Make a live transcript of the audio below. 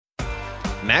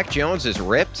Mac Jones is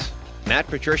ripped. Matt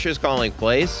Patricia's calling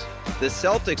plays. The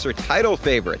Celtics are title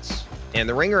favorites. And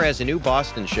The Ringer has a new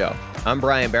Boston show. I'm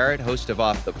Brian Barrett, host of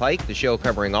Off the Pike, the show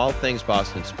covering all things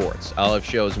Boston sports. I'll have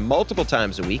shows multiple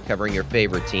times a week covering your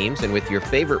favorite teams and with your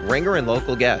favorite Ringer and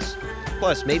local guests.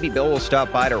 Plus, maybe Bill will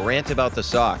stop by to rant about the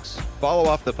Sox. Follow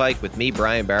Off the Pike with me,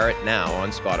 Brian Barrett, now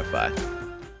on Spotify.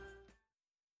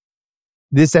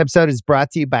 This episode is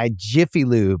brought to you by Jiffy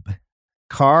Lube.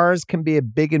 Cars can be a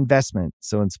big investment,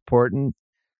 so it's important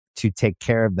to take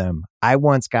care of them. I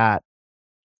once got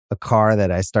a car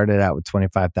that I started out with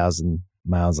 25,000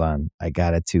 miles on. I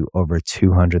got it to over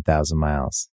 200,000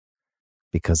 miles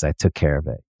because I took care of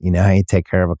it. You know how you take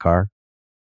care of a car?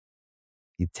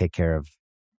 You take care of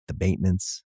the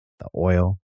maintenance, the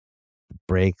oil, the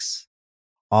brakes,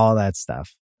 all that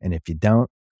stuff. And if you don't,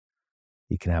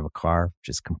 you can have a car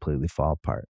just completely fall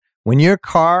apart. When your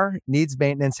car needs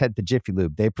maintenance, head to Jiffy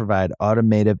Lube. They provide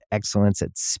automotive excellence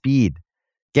at speed.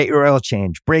 Get your oil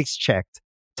change, brakes checked,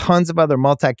 tons of other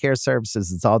multi-care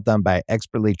services. It's all done by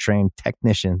expertly trained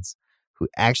technicians who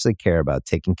actually care about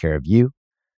taking care of you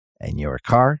and your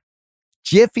car.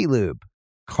 Jiffy Lube,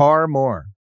 car more.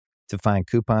 To find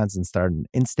coupons and start an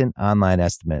instant online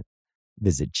estimate,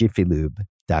 visit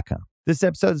jiffylube.com. This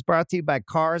episode is brought to you by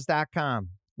Cars.com.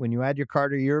 When you add your car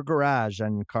to your garage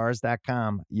on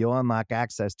Cars.com, you'll unlock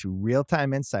access to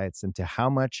real-time insights into how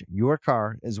much your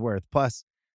car is worth. Plus,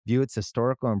 view its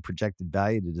historical and projected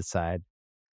value to decide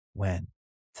when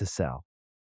to sell.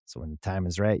 So when the time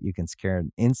is right, you can secure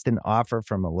an instant offer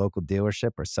from a local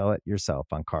dealership or sell it yourself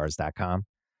on Cars.com.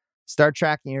 Start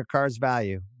tracking your car's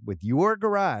value with your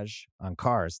garage on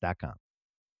Cars.com.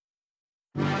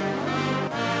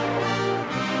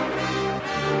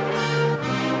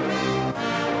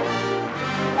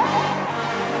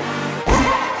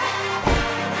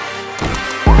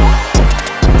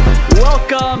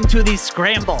 Welcome to the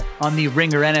Scramble on the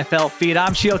Ringer NFL feed.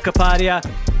 I'm Sheil Kapadia,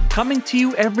 coming to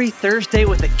you every Thursday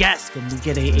with a guest, and we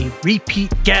get a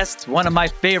repeat guest, one of my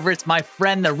favorites, my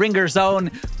friend, the Ringer's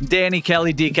own Danny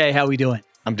Kelly. DK, how we doing?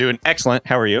 I'm doing excellent.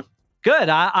 How are you? Good.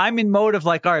 I'm in mode of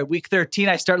like, all right, week 13,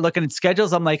 I start looking at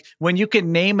schedules. I'm like, when you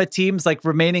can name a team's like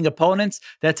remaining opponents,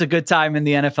 that's a good time in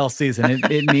the NFL season.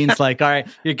 It means like, all right,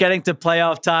 you're getting to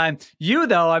playoff time. You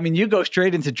though, I mean, you go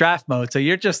straight into draft mode. So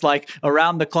you're just like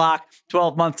around the clock,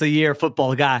 12 months a year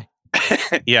football guy.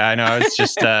 Yeah, I know. I was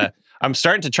just, I'm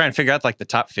starting to try and figure out like the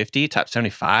top 50, top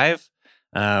 75.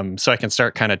 So I can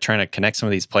start kind of trying to connect some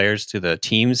of these players to the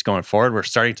teams going forward. We're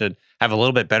starting to have a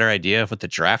little bit better idea of what the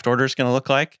draft order is going to look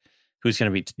like. Who's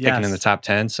going to be picking in the top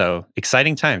 10. So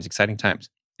exciting times.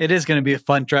 It is going to be a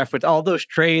fun draft with all those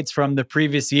trades from the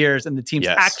previous years and the teams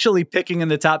actually picking in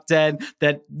the top 10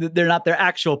 that they're not their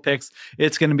actual picks.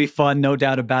 It's going to be fun. No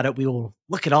doubt about it. We will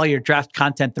look at all your draft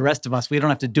content. The rest of us, we don't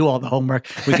have to do all the homework.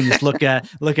 We can just look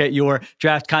at your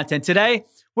draft content today.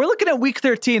 We're looking at week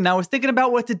 13. And I was thinking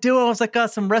about what to do. I was like,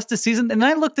 some rest of season. And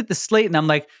I looked at the slate and I'm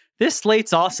like, this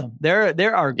slate's awesome.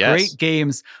 There are great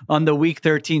games on the week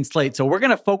 13 slate. So we're going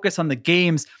to focus on the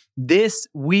games this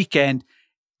weekend.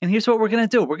 And here's what we're going to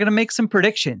do. We're going to make some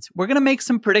predictions. We're going to make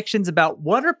some predictions about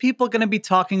what are people going to be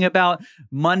talking about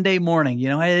Monday morning. You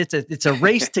know, it's a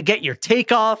race to get your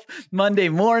take off Monday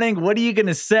morning. What are you going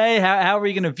to say? How are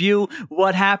you going to view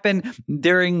what happened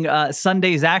during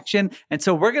Sunday's action? And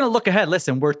so we're going to look ahead.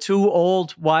 Listen, we're two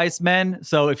old wise men.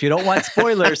 So if you don't want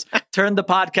spoilers, turn the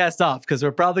podcast off because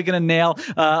we're probably going to nail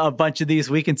a bunch of these.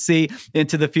 We can see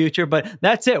into the future, but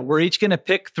that's it. We're each going to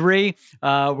pick three.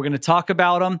 We're going to talk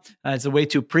about them as a way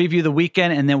to preview the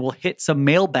weekend, and then we'll hit some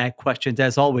mailbag questions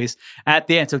as always at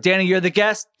the end. So Danny, you're the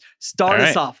guest. Start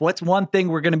us off. What's one thing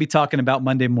we're going to be talking about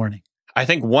Monday morning? I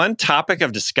think one topic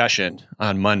of discussion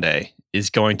on Monday is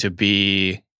going to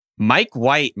be Mike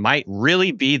White might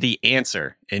really be the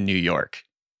answer in New York.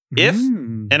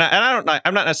 I'm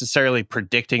not necessarily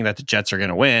predicting that the Jets are going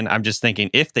to win. I'm just thinking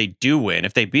if they do win,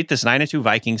 if they beat this 9-2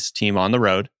 Vikings team on the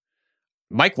road,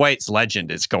 Mike White's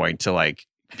legend is going to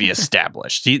be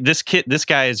established. This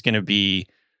guy is going to be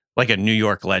like a New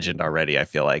York legend already. I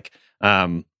feel like.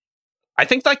 I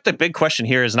think the big question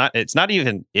here is it's not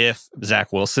even if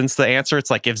Zach Wilson's the answer.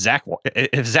 It's like if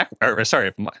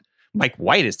Mike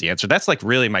White is the answer. That's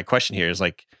really my question here is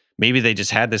maybe they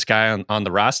just had this guy on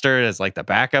the roster as the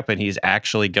backup and he's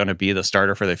actually going to be the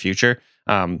starter for the future.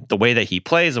 The way that he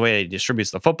plays, the way that he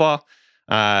distributes the football.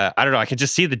 I don't know. I can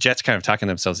just see the Jets kind of talking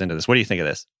themselves into this. What do you think of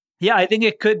this? Yeah, I think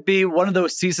it could be one of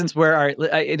those seasons where,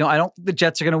 I don't think the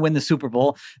Jets are going to win the Super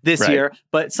Bowl this year,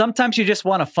 but sometimes you just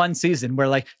want a fun season where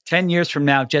like 10 years from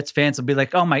now, Jets fans will be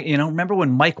like, oh my, remember when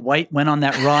Mike White went on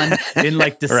that run in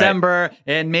like December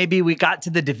and maybe we got to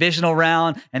the divisional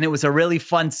round and it was a really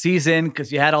fun season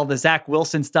because you had all the Zach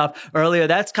Wilson stuff earlier.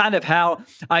 That's kind of how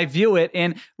I view it.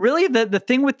 And really the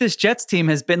thing with this Jets team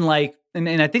has been like, and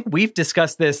I think we've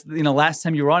discussed this, last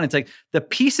time you were on, it's like the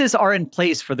pieces are in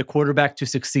place for the quarterback to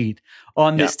succeed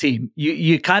on this team.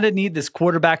 You kind of need this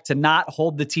quarterback to not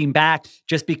hold the team back,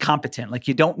 just be competent. Like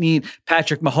you don't need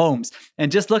Patrick Mahomes.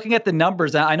 And just looking at the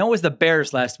numbers, I know it was the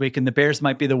Bears last week, and the Bears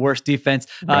might be the worst defense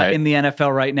in the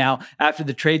NFL right now after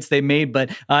the trades they made.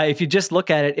 But if you just look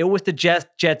at it, it was the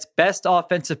Jets' best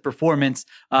offensive performance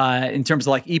in terms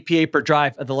of like EPA per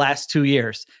drive of the last 2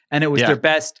 years. And it was their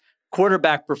best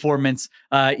quarterback performance,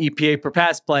 EPA per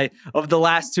pass play of the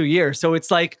last 2 years. So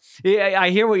it's like,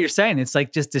 I hear what you're saying. It's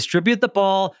like, just distribute the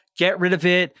ball, get rid of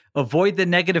it, avoid the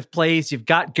negative plays. You've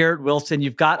got Garrett Wilson,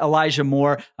 you've got Elijah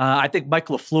Moore. I think Mike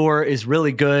LaFleur is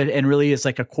really good and really is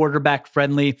like a quarterback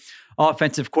friendly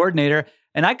offensive coordinator.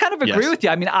 And I kind of agree with you.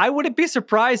 I mean, I wouldn't be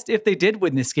surprised if they did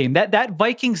win this game. That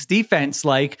Vikings defense,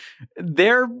 like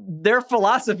their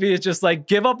philosophy is just like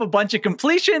give up a bunch of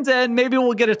completions and maybe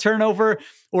we'll get a turnover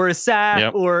or a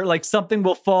sack or like something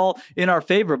will fall in our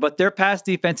favor. But their pass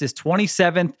defense is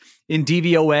 27th in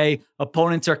DVOA.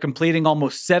 Opponents are completing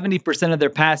almost 70% of their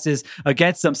passes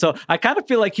against them. So I kind of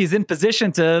feel like he's in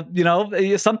position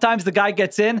to, sometimes the guy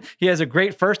gets in, he has a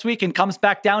great first week and comes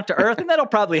back down to earth, and that'll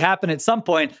probably happen at some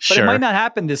point, but it might not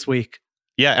happen this week.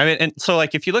 Yeah, I mean, and so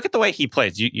like if you look at the way he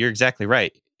plays, you're exactly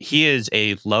right. He is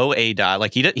a low A dot.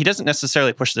 Like he doesn't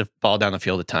necessarily push the ball down the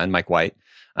field a ton, Mike White.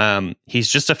 He's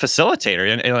just a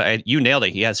facilitator, and you nailed it.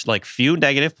 He has like few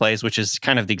negative plays, which is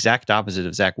kind of the exact opposite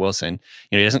of Zach Wilson.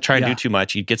 He doesn't try and do too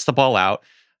much. He gets the ball out.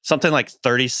 Something like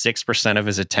 36% of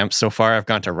his attempts so far have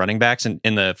gone to running backs, and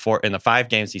in the 5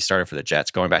 games he started for the Jets,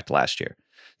 going back to last year,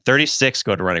 36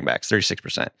 go to running backs,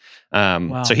 36%.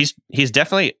 Wow. So he's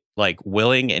definitely like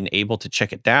willing and able to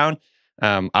check it down.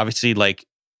 Obviously, like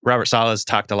Robert Saleh's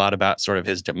talked a lot about sort of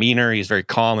his demeanor. He's very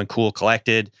calm and cool,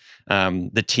 collected.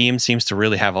 The team seems to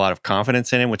really have a lot of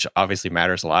confidence in him, which obviously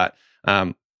matters a lot.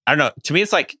 I don't know. To me,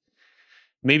 it's like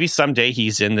maybe someday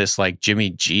he's in this like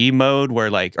Jimmy G mode where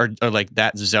like, or like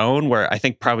that zone where I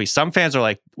think probably some fans are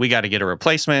like, we got to get a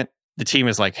replacement. The team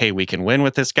is like, hey, we can win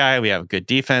with this guy. We have a good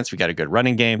defense. We got a good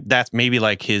running game. That's maybe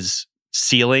like his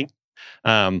ceiling.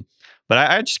 But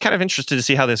I'm just kind of interested to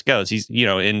see how this goes. He's,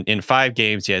 in 5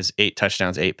 games, he has 8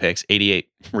 touchdowns, 8 picks, 88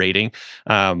 rating.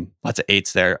 Lots of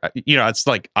 8s there. It's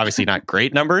like obviously not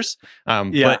great numbers.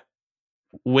 But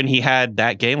when he had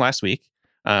that game last week,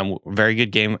 very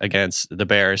good game against the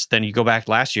Bears. Then you go back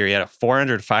last year, he had a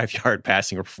 405-yard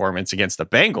passing performance against the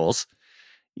Bengals.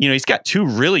 He's got 2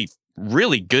 really,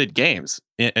 really good games,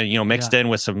 mixed in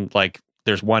with some like,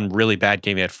 there's one really bad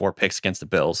game. He had 4 picks against the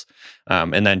Bills.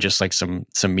 And then just like some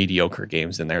mediocre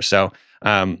games in there. So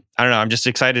I don't know. I'm just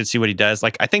excited to see what he does.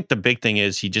 Like, I think the big thing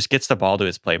is he just gets the ball to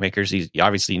his playmakers. He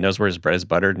obviously knows where his bread is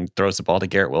buttered and throws the ball to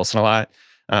Garrett Wilson a lot.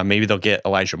 Maybe they'll get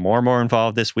Elijah Moore more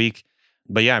involved this week.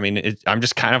 But yeah, I mean, I'm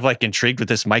just kind of like intrigued with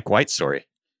this Mike White story.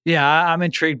 Yeah, I'm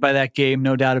intrigued by that game,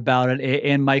 no doubt about it.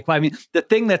 And Mike, I mean, the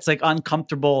thing that's like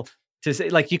uncomfortable to say,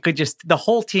 like, the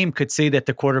whole team could see that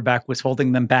the quarterback was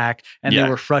holding them back and they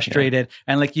were frustrated.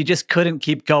 And like, you just couldn't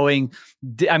keep going.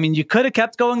 I mean, you could have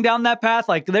kept going down that path.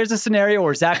 Like there's a scenario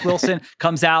where Zach Wilson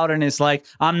comes out and is like,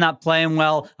 I'm not playing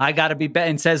well. I got to be better,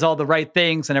 and says all the right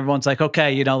things. And everyone's like,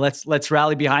 okay, let's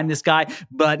rally behind this guy.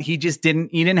 But he just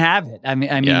didn't have it. I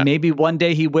mean, maybe one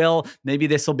day he will, maybe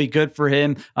this will be good for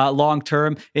him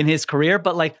long-term in his career.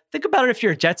 But like, think about it. If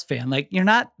you're a Jets fan, like you're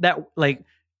not that like,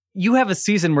 you have a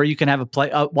season where you can have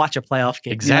watch a playoff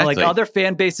game. Exactly. Like other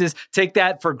fan bases take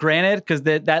that for granted because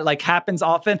that like happens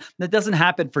often. That doesn't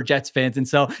happen for Jets fans. And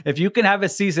so if you can have a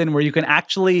season where you can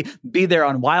actually be there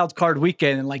on wild card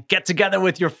weekend and like get together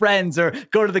with your friends or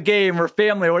go to the game or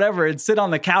family or whatever and sit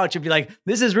on the couch and be like,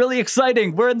 this is really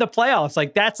exciting. We're in the playoffs.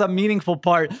 Like that's a meaningful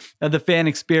part of the fan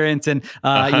experience. And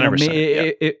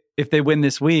if they win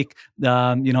this week,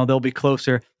 they'll be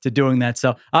closer to doing that.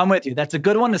 So I'm with you. That's a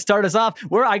good one to start us off.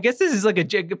 I guess this is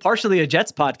like partially a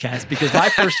Jets podcast because my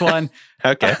first one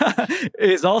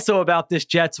is also about this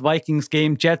Jets-Vikings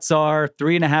game. Jets are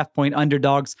 3.5-point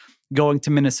underdogs going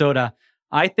to Minnesota.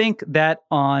 I think that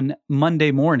on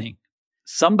Monday morning,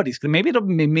 maybe it'll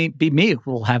be me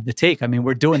who will have the take. I mean,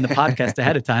 we're doing the podcast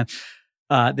ahead of time.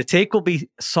 The take will be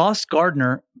Sauce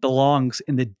Gardner belongs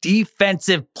in the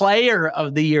defensive player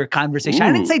of the year conversation. Ooh.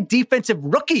 I didn't say defensive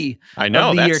rookie of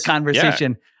the year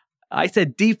conversation. I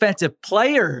said defensive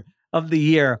player of the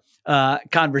year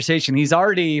conversation. He's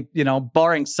already,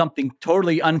 barring something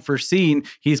totally unforeseen,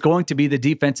 he's going to be the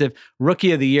defensive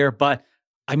rookie of the year. But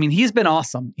I mean, he's been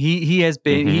awesome. He has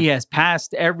been, he has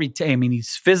passed every time. I mean,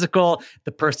 he's physical.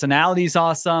 The personality's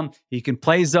awesome. He can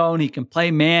play zone. He can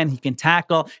play man. He can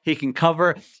tackle. He can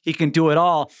cover. He can do it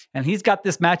all. And he's got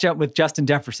this matchup with Justin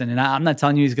Jefferson. And I'm not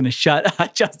telling you he's going to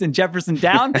shut Justin Jefferson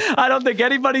down. I don't think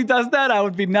anybody does that. I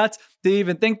would be nuts to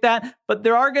even think that. But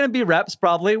there are going to be reps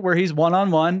probably where he's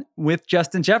one-on-one with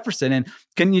Justin Jefferson. And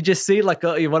can you just see like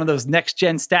one of those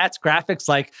next-gen stats graphics,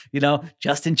 like,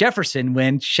 Justin Jefferson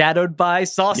when shadowed by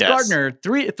Sauce Gardner,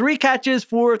 three catches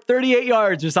for 38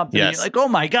 yards or something. Yes. You're like, oh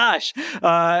my gosh.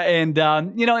 And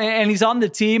he's on the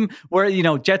team where,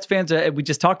 Jets fans, we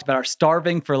just talked about, are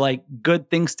starving for like good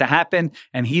things to happen.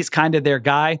 And he's kind of their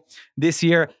guy this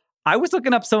year. I was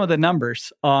looking up some of the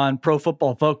numbers on Pro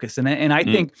Football Focus, and I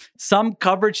think some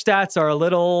coverage stats are a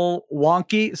little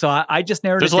wonky. So I just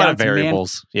narrowed it down to There's a lot of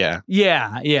variables. Yeah.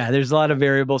 There's a lot of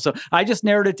variables. So I just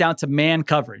narrowed it down to man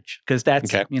coverage because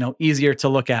that's, easier to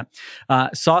look at.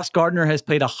 Sauce Gardner has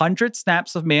played 100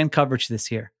 snaps of man coverage this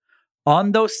year.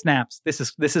 On those snaps, this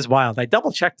is wild. I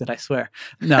double checked it, I swear.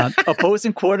 No,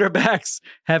 opposing quarterbacks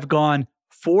have gone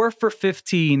 4 for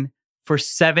 15 for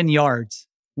 7 yards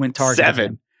when targeting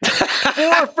them.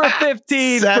 4 for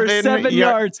 15 for 7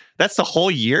 yards. That's the whole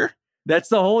year? That's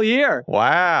the whole year.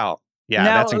 Wow. Yeah,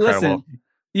 now, that's incredible.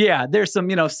 Listen, there's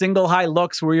some, single high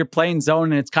looks where you're playing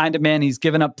zone and it's kind of man. He's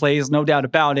given up plays, no doubt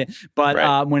about it.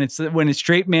 But when it's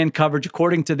straight man coverage,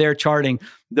 according to their charting,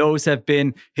 those have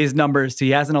been his numbers.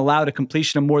 He hasn't allowed a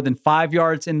completion of more than 5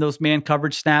 yards in those man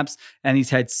coverage snaps, and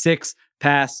he's had 6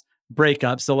 pass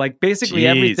breakup. So like basically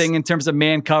everything in terms of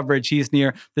man coverage, he's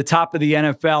near the top of the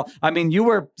NFL. I mean, you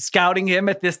were scouting him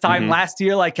at this time last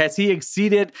year. Like, has he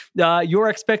exceeded your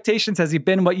expectations? Has he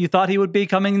been what you thought he would be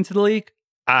coming into the league?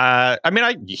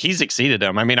 He's exceeded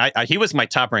them. I mean, he was my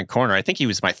top ranked corner. I think he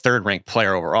was my 3rd ranked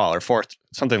player overall or 4th,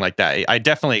 something like that. I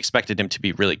definitely expected him to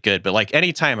be really good, but like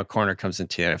anytime a corner comes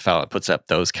into the NFL, it puts up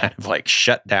those kind of like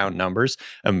shut down numbers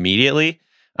immediately.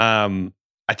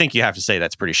 I think you have to say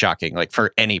that's pretty shocking, like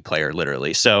for any player,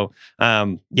 literally. So,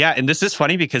 and this is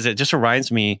funny because it just reminds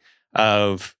me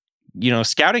of,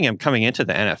 scouting him coming into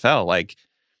the NFL. Like,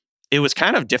 it was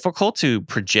kind of difficult to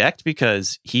project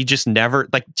because he just never,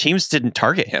 like, teams didn't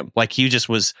target him. Like, he just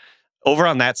was over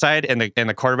on that side, and the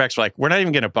quarterbacks were like, we're not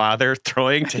even going to bother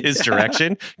throwing to his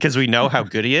direction because we know how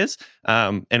good he is,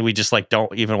 and we just like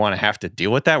don't even want to have to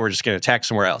deal with that. We're just going to attack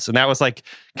somewhere else, and that was like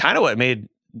kind of what made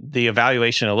the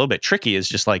evaluation a little bit tricky. Is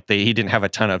just like he didn't have a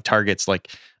ton of targets,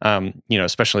 like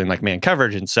especially in like man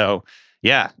coverage, and so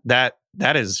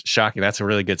that is shocking. That's a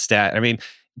really good stat. I mean,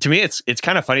 to me, it's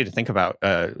kind of funny to think about.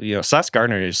 Sauce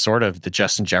Gardner is sort of the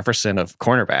Justin Jefferson of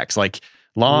cornerbacks, like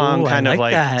long,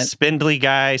 spindly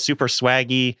guy, super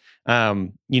swaggy,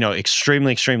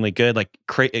 extremely good, like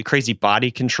crazy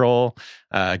body control,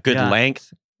 good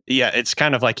length. Yeah, it's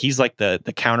kind of like he's like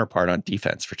the counterpart on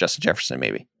defense for Justin Jefferson,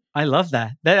 maybe. I love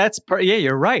that.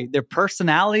 You're right. Their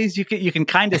personalities, you can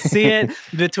kind of see it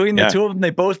between the two of them. They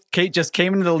both just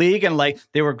came into the league and like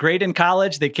they were great in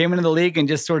college. They came into the league and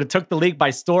just sort of took the league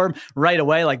by storm right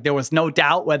away. Like there was no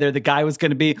doubt whether the guy was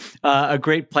going to be a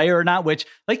great player or not, which,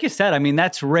 like you said, I mean,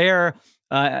 that's rare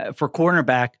for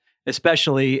cornerback.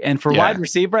 Especially. And for wide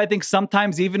receiver, I think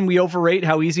sometimes even we overrate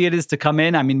how easy it is to come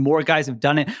in. I mean, more guys have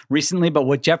done it recently, but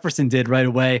what Jefferson did right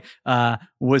away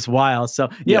was wild. So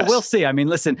we'll see. I mean,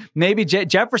 listen, maybe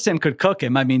Jefferson could cook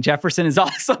him. I mean, Jefferson is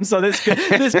awesome. So this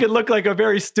could look like a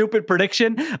very stupid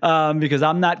prediction because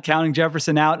I'm not counting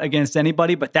Jefferson out against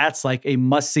anybody, but that's like a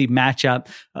must-see matchup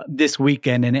this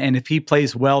weekend. And if he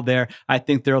plays well there, I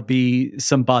think there'll be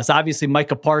some buzz. Obviously,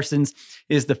 Micah Parsons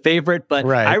is the favorite, but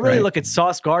I really look at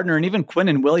Sauce Gardner and even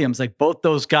Quinnen Williams, like both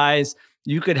those guys,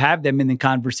 you could have them in the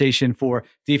conversation for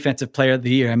Defensive Player of the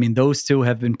Year. I mean, those two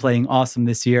have been playing awesome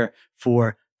this year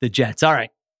for the Jets. All right.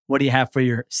 What do you have for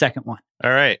your second one?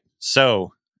 All right.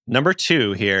 So number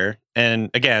 2 here. And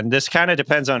again, this kind of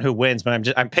depends on who wins, but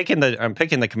I'm picking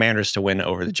the Commanders to win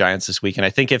over the Giants this week. And I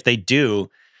think if they do,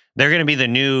 they're going to be the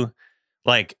new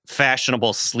like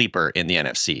fashionable sleeper in the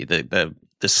NFC,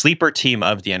 the sleeper team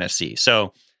of the NFC.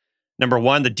 So number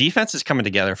 1, the defense is coming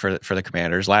together for the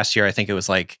Commanders. Last year, I think it was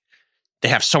like they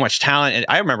have so much talent. And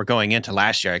I remember going into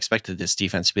last year, I expected this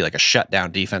defense to be like a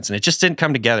shutdown defense, and it just didn't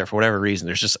come together for whatever reason.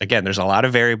 There's a lot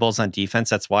of variables on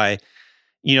defense. That's why,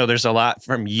 there's a lot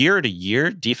from year to year.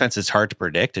 Defense is hard to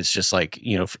predict. It's just like,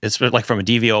 it's like from a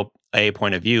DVOA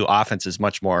point of view, offense is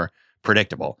much more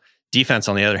predictable. Defense,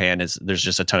 on the other hand, there's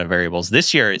just a ton of variables.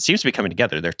 This year, it seems to be coming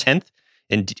together. They're 10th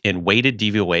in weighted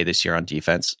DVOA this year on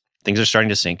defense. things are starting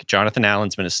to sink. Jonathan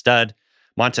Allen's been a stud.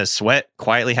 Montez Sweat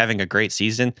quietly having a great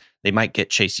season. They might get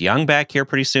Chase Young back here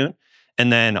pretty soon.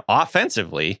 And then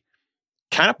offensively,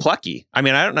 kind of plucky. I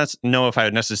mean, I don't know if I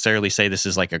would necessarily say this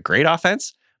is like a great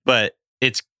offense, but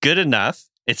it's good enough.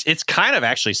 It's kind of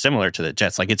actually similar to the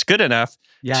Jets. Like, it's good enough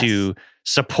to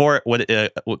support what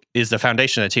is the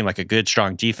foundation of the team, like a good,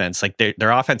 strong defense. Like,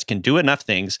 their offense can do enough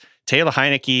things. Taylor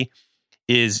Heineke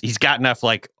he's got enough,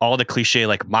 like, all the cliche,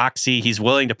 like, moxie. He's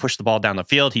willing to push the ball down the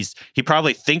field. He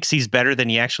probably thinks he's better than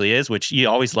he actually is, which you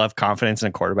always love confidence in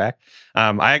a quarterback.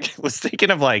 I was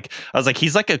thinking of, like, I was like,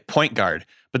 he's like a point guard.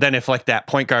 But then if, like, that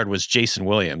point guard was Jason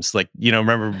Williams, like, you know,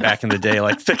 remember back in the day,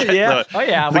 like, the white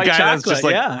guy chocolate, that's just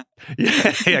like,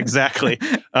 yeah, exactly.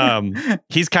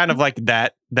 He's kind of like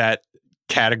that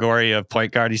category of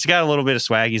point guard. He's got a little bit of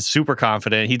swag. He's super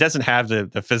confident. He doesn't have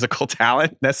the physical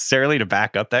talent necessarily to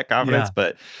back up that confidence,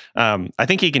 but I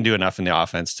think he can do enough in the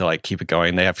offense to, like, keep it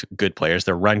going. They have good players.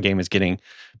 Their run game is getting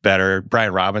better.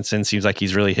 Brian Robinson seems like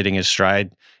he's really hitting his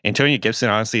stride. Antonio Gibson,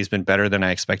 honestly, has been better than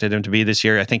I expected him to be this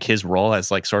year. I think his role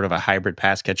as, like, sort of a hybrid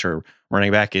pass catcher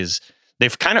running back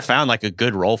they've kind of found, like, a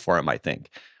good role for him, I think.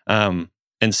 And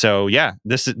so, yeah,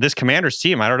 this Commanders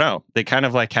team, I don't know. They kind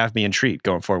of, like, have me intrigued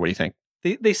going forward. What do you think?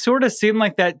 They sort of seem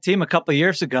like that team a couple of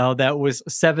years ago that was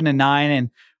 7-9 and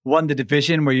won the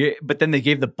division but then they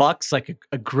gave the Bucks, like,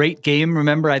 a great game.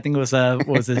 Remember, I think it was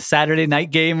a Saturday night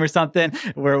game or something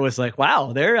where it was like,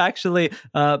 wow, they're actually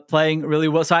playing really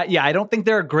well. So I don't think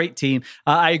they're a great team.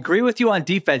 I agree with you on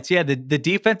defense. Yeah, the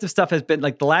defensive stuff has been,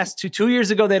 like, the last two years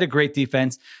ago, they had a great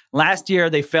defense. Last year,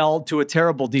 they fell to a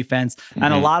terrible defense. Mm-hmm.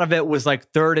 And a lot of it was,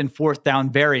 like, third and fourth down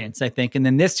variance, I think. And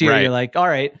then this year, You're like, all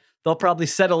right, they'll probably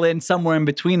settle in somewhere in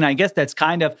between. And I guess that's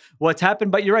kind of what's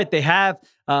happened. But you're right. They have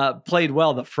played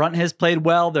well. The front has played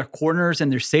well. Their corners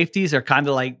and their safeties are kind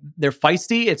of like, they're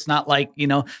feisty. It's not like,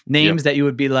 names that you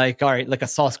would be like, all right, like a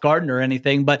Sauce Gardner or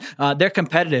anything, but they're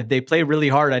competitive. They play really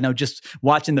hard. I know, just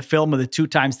watching the film of the 2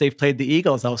 times they've played the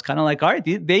Eagles, I was kind of like, all right,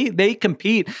 they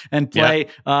compete and play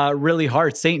really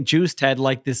hard. St. Juste had,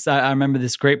 like, this, I remember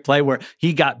this great play where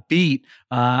he got beat.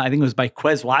 I think it was by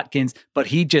Quez Watkins, but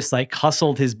he just, like,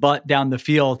 hustled his butt down the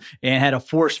field and had a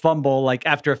forced fumble, like,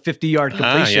 after a 50-yard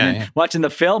completion. And watching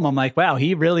the film, I'm like, wow,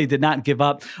 he really did not give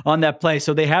up on that play.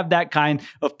 So they have that kind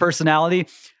of personality.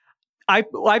 I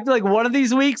feel like one of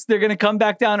these weeks they're going to come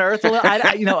back down to earth.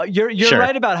 You're Sure.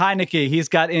 right about Heineke. He's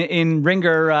got, in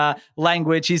Ringer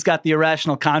language, he's got the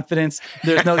irrational confidence.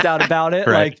 There's no doubt about it.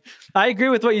 Right. Like, I agree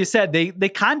with what you said. They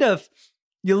kind of,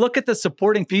 you look at the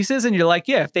supporting pieces and you're like,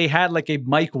 yeah, if they had, like, a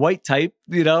Mike White type,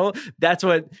 that's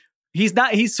what. He's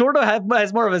not. He sort of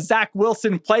has more of a Zach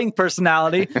Wilson playing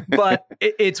personality, but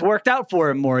it's worked out for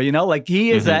him more. Like,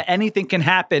 he is anything can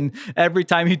happen every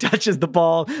time he touches the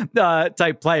ball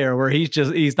type player, where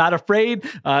he's not afraid.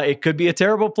 It could be a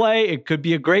terrible play. It could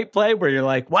be a great play where you're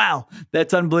like, wow,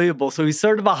 that's unbelievable. So he's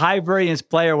sort of a high variance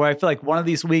player where I feel like one of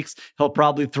these weeks he'll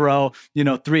probably throw 3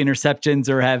 interceptions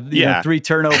or have 3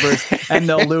 turnovers and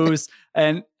they'll lose.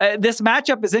 And this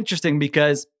matchup is interesting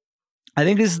because I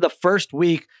think this is the first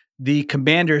week the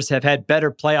Commanders have had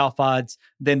better playoff odds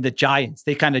than the Giants.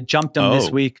 They kind of jumped them this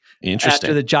week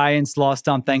after the Giants lost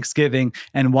on Thanksgiving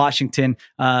and Washington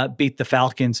beat the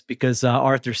Falcons because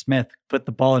Arthur Smith put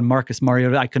the ball in Marcus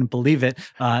Mariota. I couldn't believe it,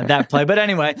 that play. But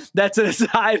anyway, that's an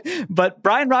aside. But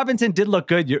Brian Robinson did look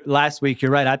good last week.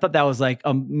 You're right. I thought that was, like,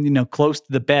 close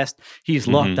to the best he's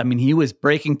looked. I mean, he was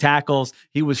breaking tackles.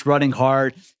 He was running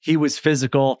hard. He was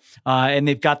physical. And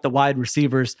they've got the wide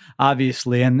receivers,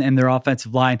 obviously, and their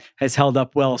offensive line has held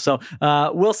up well. So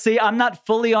we'll see. I'm not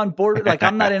fully on board. Like,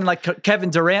 I'm not in, like, Kevin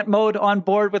Durant mode on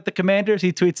board with the Commanders.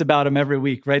 He tweets about them every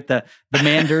week, right? The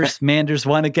Manders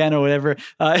won again or whatever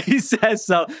he says.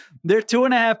 So they're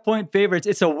 2.5-point favorites.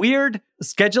 It's a weird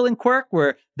scheduling quirk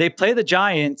where they play the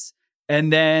Giants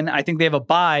and then I think they have a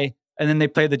bye and then they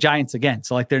play the Giants again.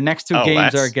 So, like, their next 2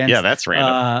 games are against. Yeah, that's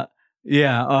random.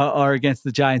 Are against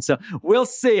the Giants. So we'll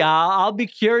see. I'll be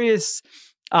curious.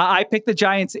 I picked the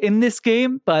Giants in this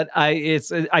game, but I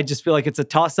just feel like it's a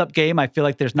toss-up game. I feel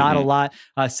like there's not a lot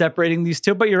separating these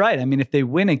two. But you're right. I mean, if they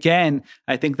win again,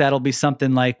 I think that'll be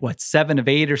something like 7 of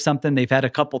 8 or something. They've had a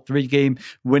couple 3-game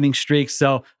winning streaks,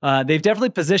 so they've definitely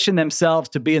positioned themselves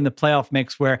to be in the playoff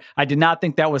mix. Where I did not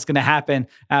think that was going to happen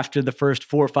after the first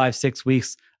 4, 5, 6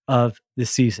 weeks of the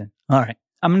season. All right,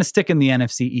 I'm going to stick in the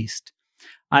NFC East.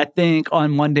 I think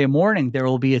on Monday morning there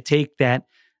will be a take that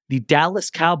the Dallas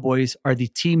Cowboys are the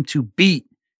team to beat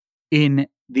in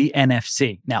the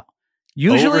NFC. Now,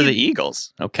 usually over the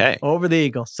Eagles. Okay. Over the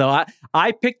Eagles. So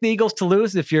I picked the Eagles to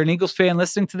lose. If you're an Eagles fan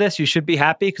listening to this, you should be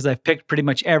happy because I've picked pretty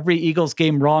much every Eagles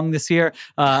game wrong this year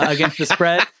against the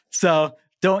spread. So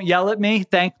don't yell at me.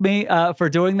 Thank me for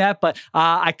doing that. But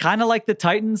I kind of like the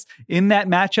Titans in that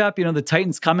matchup. You know, the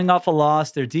Titans coming off a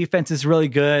loss. Their defense is really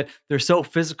good. They're so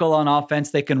physical on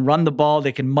offense. They can run the ball.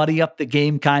 They can muddy up the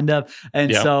game kind of.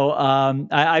 And so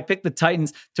I picked the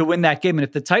Titans to win that game. And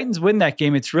if the Titans win that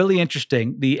game, it's really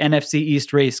interesting, the NFC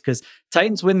East race, because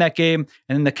Titans win that game,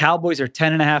 and then the Cowboys are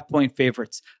 10.5-point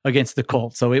favorites against the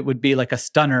Colts. So it would be like a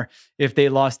stunner if they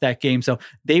lost that game. So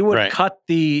they would cut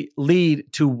the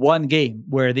lead to one game,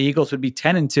 where the Eagles would be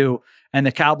 10-2 and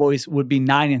the Cowboys would be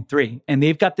 9-3. And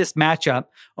they've got this matchup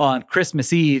on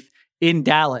Christmas Eve in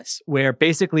Dallas, where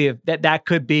basically if that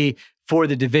could be for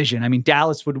the division. I mean,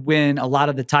 Dallas would win a lot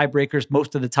of the tiebreakers,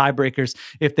 most of the tiebreakers,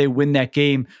 if they win that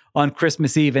game on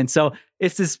Christmas Eve. And so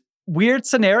it's this weird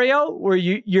scenario where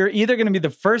you're either going to be the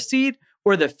first seed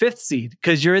or the fifth seed,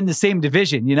 because you're in the same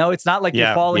division. You know, it's not like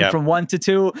you're falling from 1 to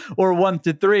 2 or 1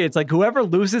 to 3. It's like whoever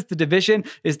loses the division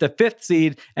is the fifth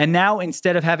seed. And now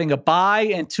instead of having a bye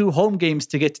and 2 home games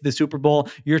to get to the Super Bowl,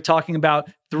 you're talking about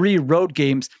 3 road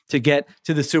games to get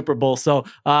to the Super Bowl. So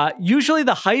usually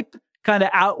the hype kind of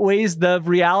outweighs the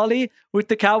reality with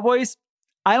the Cowboys.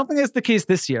 I don't think that's the case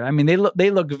this year. I mean,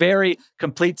 they look very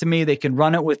complete to me. They can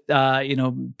run it with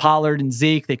Pollard and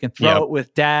Zeke. They can throw it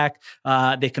with Dak.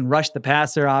 They can rush the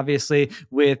passer, obviously,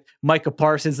 with Micah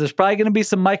Parsons. There's probably going to be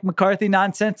some Mike McCarthy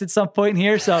nonsense at some point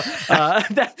here, so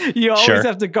you always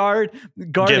have to guard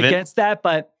against that.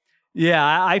 But yeah,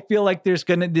 I feel like this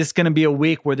is gonna be a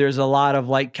week where there's a lot of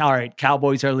like, all right,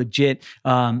 Cowboys are legit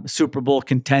Super Bowl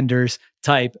contenders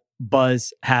type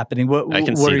buzz happening. What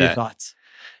are your thoughts?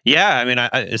 Yeah, I mean,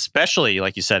 especially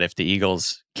like you said, if the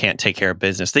Eagles can't take care of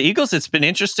business. The Eagles, it's been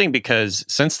interesting because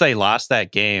since they lost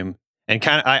that game, and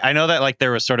kind of, I know that like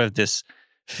there was sort of this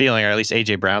feeling, or at least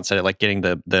AJ Brown said it, like getting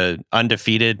the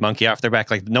undefeated monkey off their back.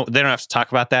 Like, no, they don't have to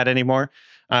talk about that anymore.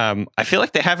 I feel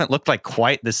like they haven't looked like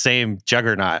quite the same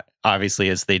juggernaut, obviously,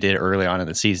 as they did early on in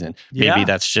the season. Maybe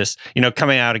that's just,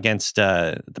 coming out against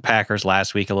the Packers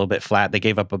last week a little bit flat. They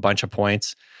gave up a bunch of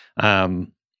points.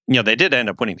 They did end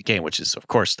up winning the game, which is, of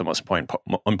course, the most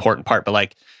important part. But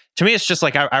like, to me, it's just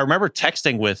like, I remember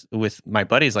texting with my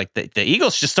buddies, like the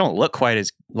Eagles just don't look quite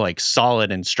as like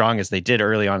solid and strong as they did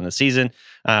early on in the season.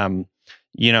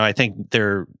 I think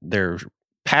their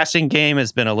passing game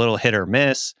has been a little hit or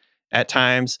miss at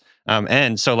times.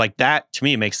 And so like that to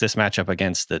me makes this matchup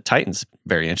against the Titans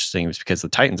very interesting, because the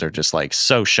Titans are just like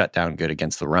so shut down good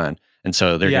against the run. And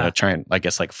so they're going to try and, I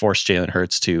guess, like force Jalen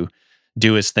Hurts to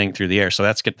do his thing through the air. So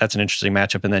that's good. That's an interesting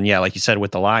matchup. And then, like you said,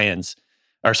 with the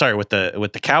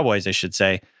with the Cowboys, I should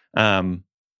say,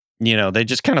 they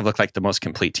just kind of look like the most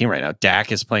complete team right now.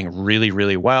 Dak is playing really,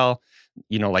 really well.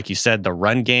 Like you said, the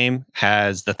run game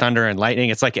has the thunder and lightning.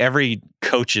 It's like every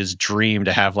coach's dream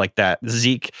to have like that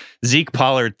Zeke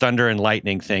Pollard thunder and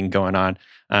lightning thing going on.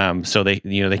 So they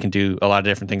can do a lot of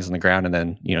different things on the ground. And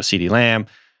then, CeeDee Lamb,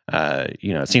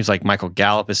 it seems like Michael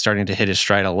Gallup is starting to hit his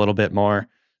stride a little bit more.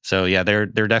 So yeah, they're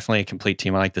definitely a complete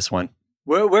team. I like this one.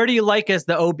 Where do you like as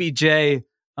the OBJ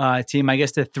team? I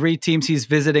guess the 3 teams he's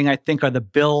visiting, I think, are the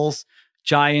Bills,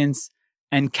 Giants,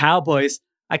 and Cowboys.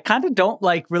 I kind of don't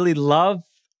really love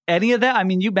any of that. I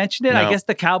mean, you mentioned it. No. I guess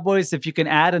the Cowboys, if you can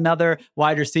add another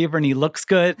wide receiver and he looks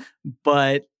good,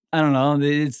 but I don't know.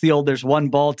 It's the old, there's one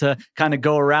ball to kind of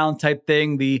go around type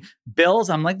thing. The Bills,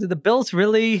 I'm like, do the Bills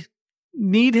really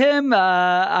need him?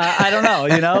 I don't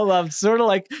know. I'm sort of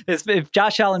like, if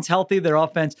Josh Allen's healthy, their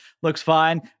offense looks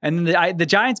fine. And the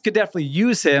Giants could definitely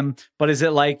use him, but is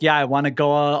it like, I want to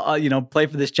go, play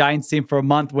for this Giants team for a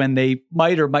month when they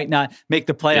might or might not make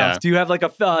the playoffs? Yeah. Do you have like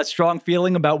a strong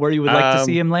feeling about where you would like to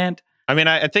see him land? I mean,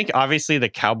 I think obviously the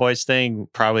Cowboys thing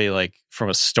probably like from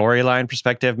a storyline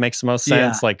perspective makes the most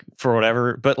sense, like for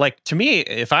whatever. But like to me,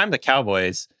 if I'm the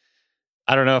Cowboys,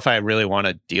 I don't know if I really want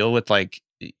to deal with like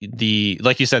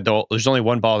like you said, there's only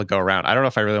one ball to go around. I don't know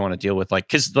if I really want to deal with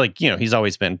because he's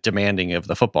always been demanding of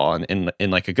the football and in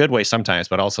like a good way sometimes,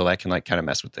 but also that can like kind of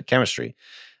mess with the chemistry.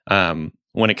 When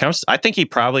it comes, I think he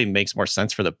probably makes more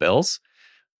sense for the Bills.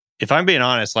 If I'm being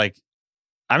honest, like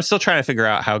I'm still trying to figure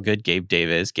out how good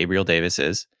Gabriel Davis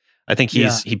is. I think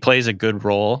he plays a good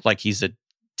role. Like he's a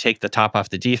take the top off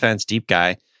the defense, deep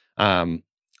guy. But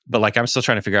like I'm still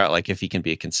trying to figure out like if he can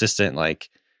be a consistent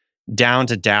like down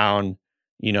to down,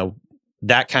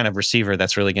 that kind of receiver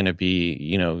that's really going to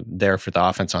be, there for the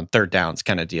offense on third downs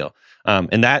kind of deal.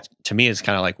 And that to me is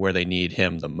kind of like where they need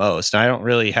him the most. I don't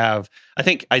really I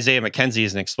think Isaiah McKenzie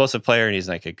is an explosive player and he's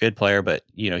like a good player, but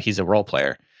he's a role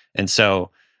player. And so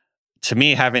to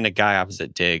me, having a guy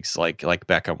opposite Diggs, like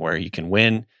Beckham, where you can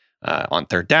win on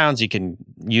third downs, you can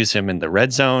use him in the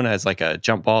red zone as like a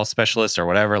jump ball specialist or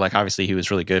whatever. Like obviously he was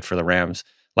really good for the Rams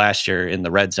last year in the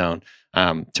red zone.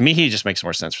 To me, he just makes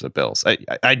more sense for the Bills.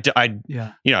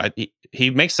 He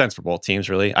makes sense for both teams,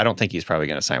 really. I don't think he's probably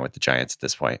going to sign with the Giants at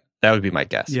this point. That would be my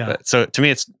guess. Yeah. But, so to me,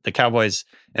 it's the Cowboys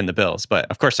and the Bills. But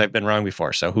of course, I've been wrong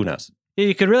before, so who knows?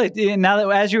 You could really, now that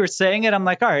as you were saying it, I'm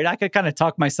like, all right, I could kind of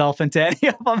talk myself into any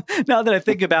of them now that I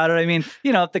think about it. I mean,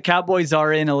 if the Cowboys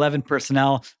are in 11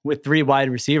 personnel with 3 wide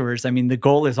receivers, I mean, the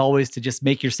goal is always to just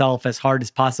make yourself as hard as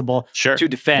possible to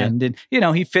defend. Yeah.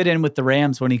 And, he fit in with the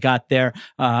Rams when he got there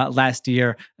last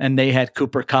year, and they had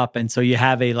Cooper Kupp. And so you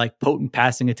have a potent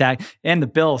passing attack. And the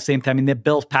Bills, same time. I mean, the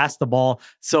Bills pass the ball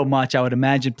so much. I would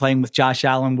imagine playing with Josh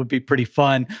Allen would be pretty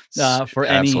fun for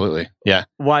any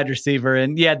wide receiver.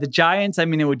 And the Giants, I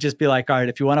mean, it would just be like, all right,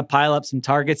 if you want to pile up some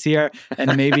targets here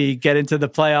and maybe get into the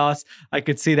playoffs, I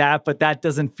could see that, but that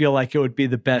doesn't feel like it would be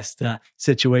the best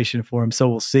situation for him. So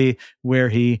we'll see where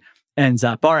he ends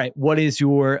up. All right. What is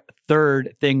your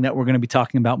third thing that we're going to be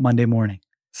talking about Monday morning?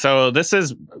 So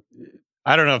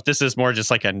I don't know if this is more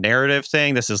just like a narrative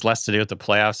thing. This is less to do with the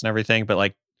playoffs and everything,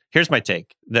 but here's my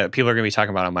take that people are going to be talking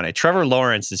about on Monday. Trevor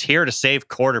Lawrence is here to save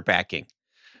quarterbacking.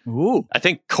 Ooh. I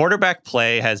think quarterback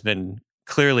play has been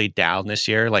clearly down this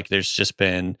year. There's just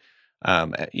been,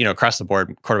 across the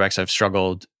board, quarterbacks have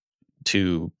struggled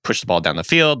to push the ball down the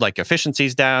field.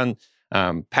 Efficiency's down,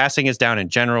 passing is down in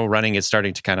general. Running is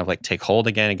starting to kind of take hold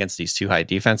again against these 2 high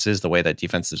defenses, the way that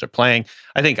defenses are playing.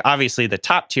 I think obviously the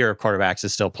top tier of quarterbacks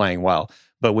is still playing well.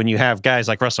 But when you have guys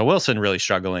like Russell Wilson really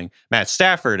struggling, Matt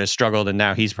Stafford has struggled and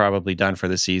now he's probably done for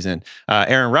the season.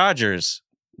 Aaron Rodgers,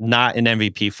 not in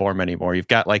MVP form anymore. You've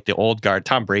got the old guard,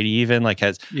 Tom Brady even I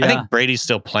think Brady's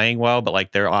still playing well,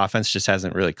 but their offense just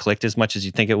hasn't really clicked as much as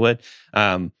you think it would.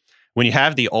 When you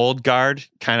have the old guard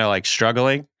kind of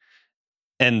struggling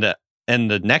and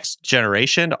the next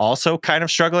generation also kind of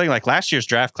struggling, last year's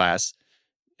draft class,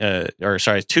 2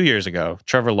 years ago,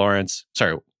 Trevor Lawrence,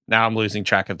 now I'm losing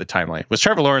track of the timeline.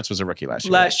 Trevor Lawrence was a rookie last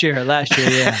year. Last year,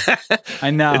 yeah. I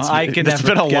know. It's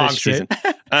been a long season.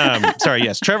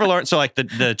 Yes, Trevor Lawrence. So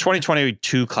the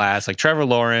 2022 class, Trevor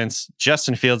Lawrence,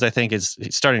 Justin Fields, I think is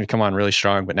starting to come on really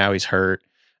strong, but now he's hurt.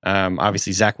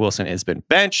 Obviously, Zach Wilson has been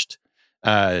benched.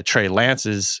 Trey Lance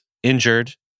is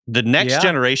injured. The next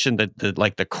generation,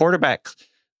 the quarterback,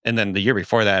 and then the year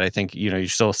before that, I think you're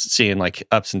still seeing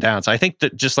ups and downs. I think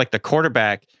that just the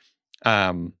quarterback.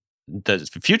 The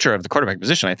future of the quarterback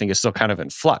position, I think, is still kind of in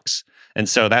flux. And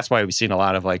so that's why we've seen a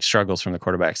lot of struggles from the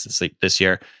quarterbacks this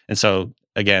year. And so,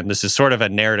 again, this is sort of a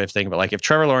narrative thing, but if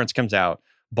Trevor Lawrence comes out,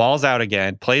 balls out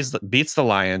again, beats the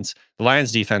Lions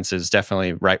defense is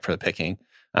definitely ripe for the picking.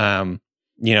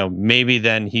 Maybe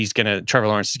then Trevor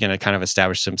Lawrence is going to kind of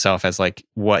establish himself as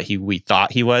what we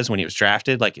thought he was when he was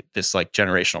drafted, this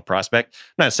generational prospect.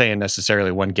 I'm not saying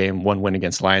necessarily one win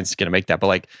against the Lions is going to make that,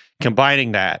 but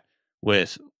combining that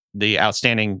with the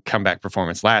outstanding comeback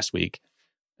performance last week,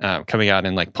 coming out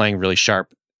and playing really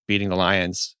sharp, beating the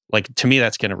Lions, to me,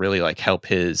 that's going to really help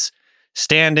his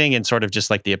standing and sort of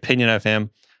just the opinion of him,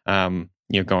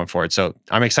 going forward. So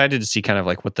I'm excited to see kind of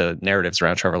what the narratives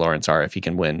around Trevor Lawrence are if he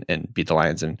can win and beat the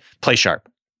Lions and play sharp.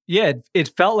 Yeah,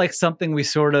 it felt like something we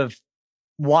sort of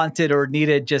wanted or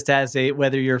needed just as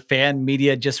whether you're fan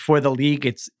media just for the league.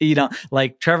 It's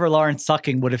Trevor Lawrence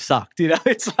sucking would have sucked,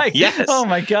 it's yes. Oh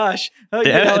my gosh, the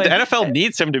NFL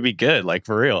needs him to be good,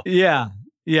 for real.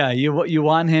 Yeah, you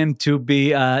want him to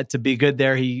be good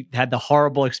there. He had the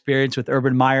horrible experience with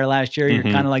Urban Meyer last year. You're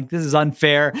kind of this is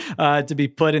unfair to be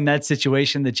put in that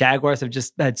situation. The Jaguars have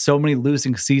just had so many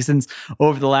losing seasons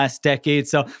over the last decade.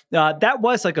 So that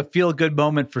was a feel-good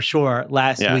moment for sure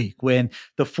last week when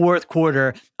the fourth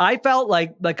quarter, I felt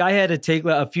like I had to take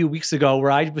a few weeks ago where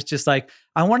I was just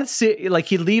I want to see,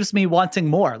 he leaves me wanting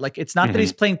more. It's not that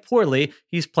he's playing poorly.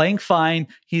 He's playing fine.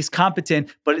 He's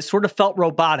competent, but it sort of felt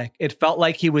robotic. It felt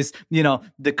like he was,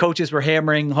 the coaches were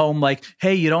hammering home,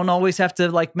 hey, you don't always have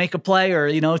to make a play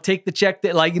or, take the check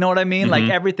that you know what I mean?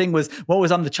 Everything was what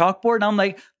was on the chalkboard. And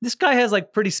I'm this guy has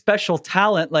pretty special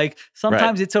talent.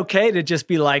 Sometimes it's okay to just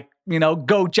be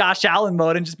go Josh Allen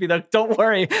mode and just be don't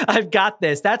worry, I've got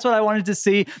this. That's what I wanted to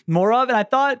see more of. And I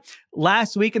thought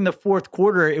last week in the fourth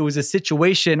quarter, it was a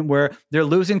situation where they're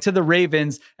losing to the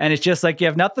Ravens and it's just you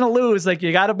have nothing to lose.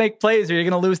 You got to make plays or you're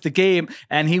going to lose the game.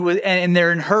 And he was, and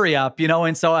they're in hurry up,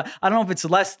 And so I don't know if it's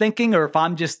less thinking or if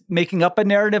I'm just making up a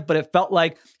narrative, but it felt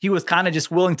like he was kind of just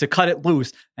willing to cut it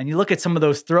loose. And you look at some of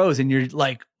those throws and you're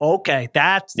okay,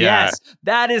 yes,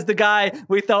 that is the guy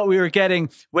we thought we were getting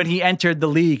when he entered the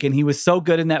league. And he was so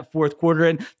good in that fourth quarter.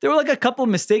 And there were a couple of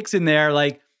mistakes in there.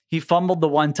 He fumbled the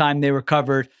one time they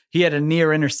recovered. He had a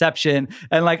near interception.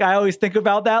 And like, I always think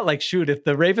about that. Like, shoot, if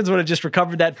the Ravens would have just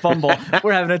recovered that fumble,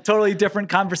 we're having a totally different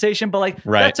conversation. But like,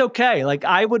 that's okay. Like,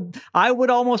 I would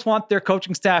almost want their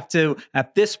coaching staff to,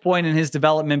 at this point in his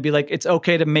development, be like, it's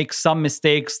okay to make some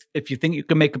mistakes. If you think you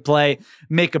can make a play,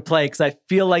 make a play. Because I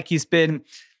feel like he's been,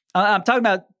 I'm talking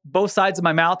about both sides of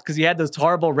my mouth, because he had those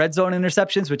horrible red zone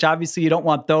interceptions, which obviously you don't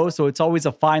want those. So it's always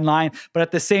a fine line. But at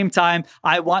the same time,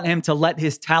 I want him to let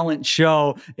his talent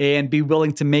show and be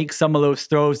willing to make some of those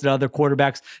throws that other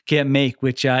quarterbacks can't make,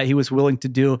 which he was willing to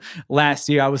do last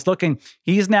year. I was looking,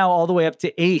 he's now all the way up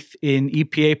to 8th in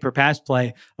EPA per pass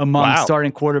play among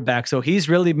starting quarterbacks. So he's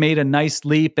really made a nice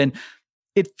leap. And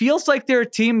it feels like they're a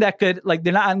team that could, like,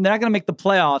 they're not going to make the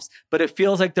playoffs, but it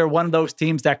feels like they're one of those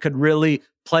teams that could really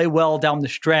play well down the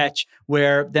stretch,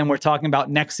 where then we're talking about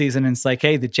next season and it's like,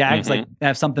 hey, the Jags like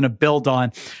have something to build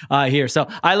on here. So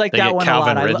I like that one a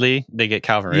lot. They get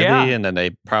Calvin Ridley, and then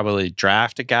they probably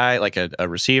draft a guy like a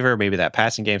receiver. Maybe that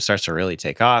passing game starts to really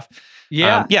take off.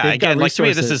 Again, like, to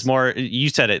me, this is more, you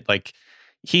said it, like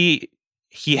he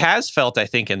has felt, I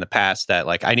think, in the past that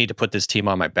like, I need to put this team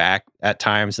on my back at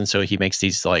times. And so he makes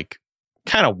these like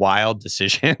kind of wild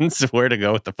decisions where to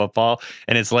go with the football.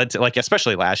 And it's led to, like,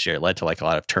 especially last year, it led to like a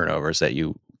lot of turnovers that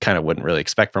you kind of wouldn't really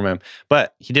expect from him.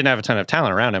 But he didn't have a ton of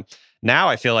talent around him. Now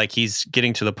I feel like he's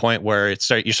getting to the point where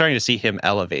you're starting to see him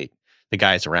elevate the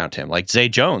guys around him. Like Zay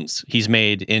Jones, he's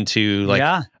made into like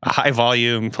a high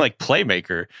volume like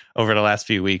playmaker over the last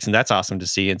few weeks. And that's awesome to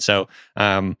see. And so,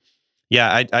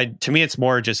 to me, it's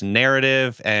more just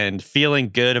narrative and feeling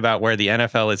good about where the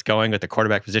NFL is going with the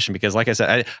quarterback position. Because, like I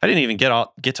said, I didn't even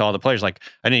get to all the players. Like,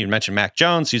 I didn't even mention Mac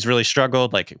Jones, who's really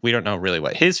struggled. Like, we don't know really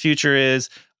what his future is.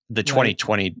 The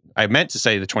 2020, I meant to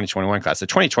say the 2021 class. The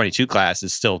 2022 class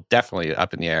is still definitely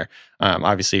up in the air.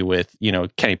 Obviously, with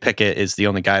Kenny Pickett is the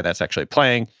only guy that's actually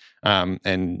playing.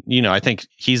 And I think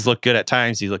he's looked good at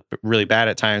times. He looked really bad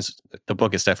at times. The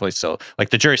book is definitely still,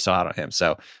 like, the jury's still out on him.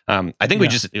 So, I think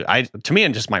to me,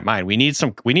 in just my mind, we need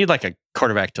like a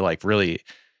quarterback to like really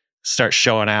start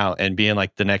showing out and being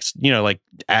like the next, like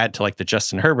add to like the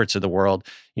Justin Herberts of the world.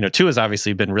 Tua has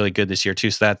obviously been really good this year too.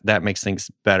 So that makes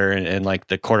things better and like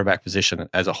the quarterback position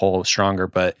as a whole stronger.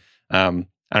 But, I don't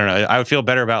know. I would feel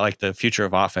better about like the future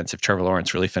of offense if Trevor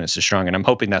Lawrence really finishes strong. And I'm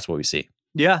hoping that's what we see.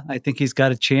 Yeah, I think he's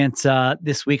got a chance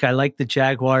this week. I like the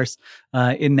Jaguars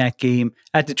in that game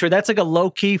at Detroit. That's like a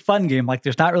low-key fun game. Like,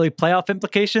 there's not really playoff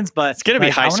implications, but it's going to be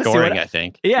high scoring, I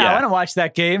think. Yeah, I want to watch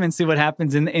that game and see what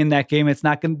happens in that game. It's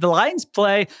not going. The Lions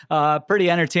play pretty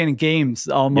entertaining games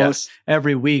almost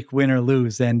every week, win or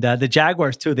lose. And the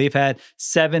Jaguars too. They've had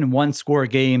 7 one-score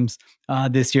games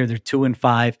this year. They're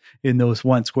 2-5 in those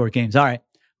one-score games. All right,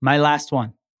 my last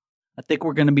one. I think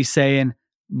we're going to be saying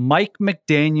Mike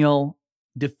McDaniel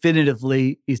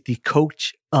definitively is the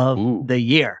coach of the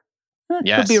year.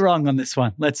 Could be wrong on this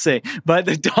one. Let's see. But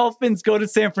the Dolphins go to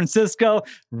San Francisco.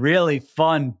 Really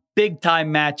fun, big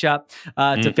time matchup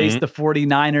to face the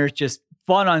 49ers. Just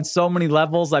fun on so many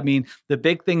levels. I mean, the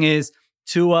big thing is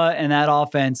Tua and that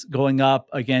offense going up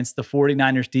against the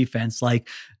 49ers defense. Like,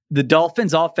 the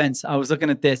Dolphins offense, I was looking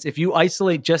at this. If you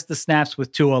isolate just the snaps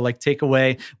with Tua, like take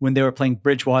away when they were playing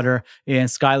Bridgewater and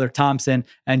Skylar Thompson,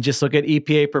 and just look at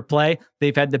EPA per play,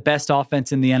 they've had the best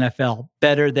offense in the NFL,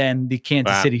 better than the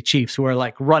Kansas City Chiefs, who are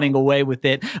like running away with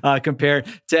it compared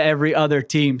to every other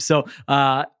team. So,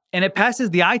 and it passes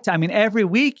the eye time. I mean, every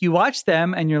week you watch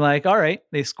them and you're like, all right,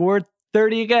 they scored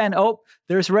 30 again. Oh,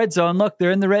 there's red zone. Look,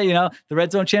 they're in the red, the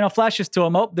red zone channel flashes to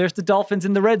them. Oh, there's the Dolphins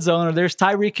in the red zone, or there's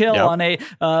Tyreek Hill on a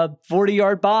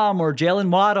 40-yard bomb, or Jalen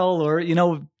Waddle, or,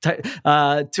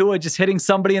 Tua just hitting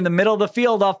somebody in the middle of the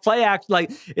field off play act.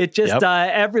 Like, it just,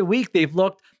 every week they've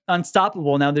looked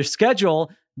unstoppable. Now their schedule,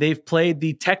 they've played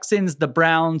the Texans, the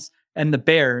Browns, and the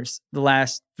Bears the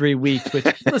last 3 weeks, which,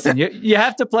 listen, you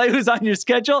have to play who's on your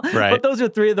schedule, but those are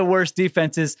 3 of the worst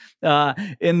defenses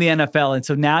in the NFL. And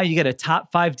so now you get a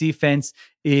top 5 defense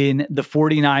in the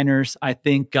 49ers. I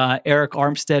think Eric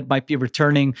Armstead might be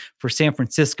returning for San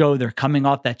Francisco. They're coming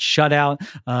off that shutout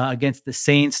against the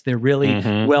Saints. They're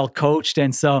really well coached.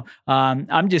 And so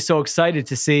I'm just so excited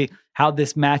to see how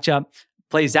this matchup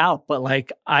plays out. But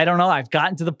like, I don't know. I've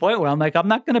gotten to the point where I'm like, I'm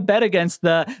not going to bet against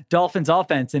the Dolphins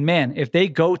offense. And man, if they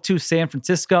go to San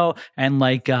Francisco and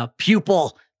like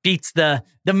pupil beats the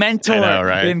mentor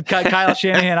in Kyle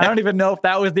Shanahan, I don't even know if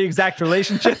that was the exact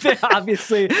relationship. They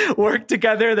obviously work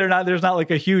together. There's not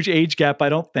like a huge age gap, I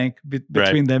don't think,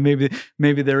 between them.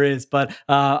 Maybe there is, but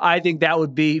I think that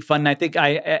would be fun. And I think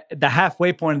the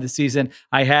halfway point of the season,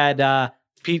 I had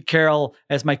Pete Carroll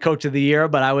as my coach of the year,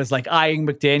 but I was like eyeing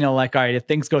McDaniel like, all right, if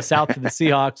things go south for the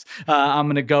Seahawks, I'm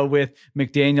going to go with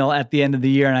McDaniel at the end of the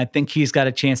year. And I think he's got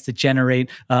a chance to generate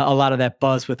a lot of that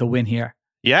buzz with a win here.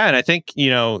 Yeah. And I think,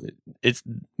 it's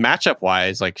matchup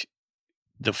wise, like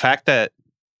the fact that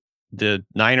the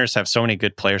Niners have so many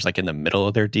good players like in the middle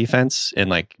of their defense, and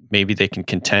like maybe they can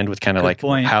contend with kind of like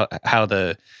how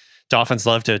the Dolphins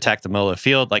love to attack the middle of the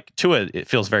field. Like Tua, it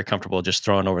feels very comfortable just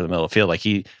throwing over the middle of the field. Like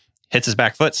he hits his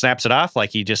back foot, snaps it off,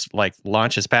 like he just like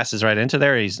launches passes right into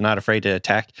there. He's not afraid to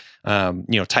attack,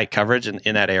 tight coverage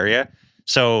in that area.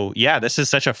 So yeah, this is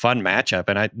such a fun matchup.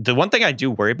 And the one thing I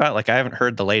do worry about, like I haven't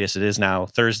heard the latest. It is now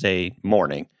Thursday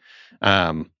morning.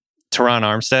 Teron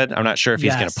Armstead, I'm not sure if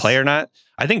he's going to play or not.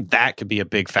 I think that could be a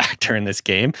big factor in this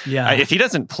game. Yeah. If he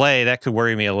doesn't play, that could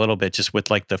worry me a little bit, just with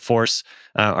like the force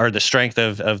or the strength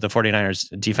of the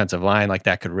 49ers defensive line. Like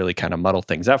that could really kind of muddle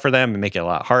things up for them and make it a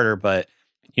lot harder. But,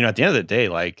 at the end of the day,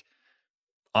 like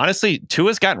honestly,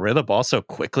 Tua's gotten rid of the ball so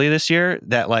quickly this year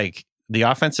that like the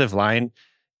offensive line,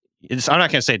 I'm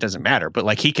not going to say it doesn't matter, but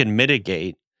like he can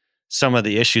mitigate some of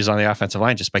the issues on the offensive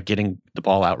line just by getting the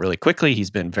ball out really quickly. He's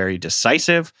been very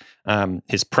decisive.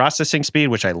 His processing speed,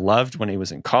 which I loved when he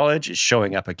was in college, is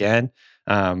showing up again.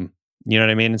 You know what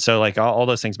I mean? And so like all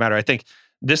those things matter. I think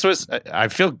I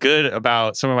feel good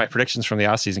about some of my predictions from the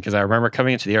offseason because I remember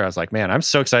coming into the year, I was like, man, I'm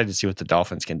so excited to see what the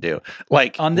Dolphins can do.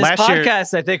 Like on this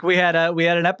podcast, I think we had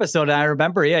an episode, and I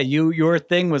remember, your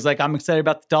thing was like, I'm excited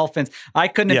about the Dolphins. I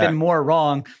couldn't have been more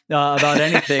wrong about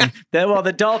anything.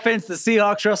 The Dolphins, the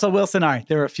Seahawks, Russell Wilson. All right,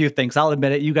 there were a few things. I'll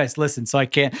admit it. You guys listen, so I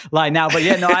can't lie now. But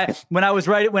when I was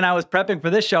prepping for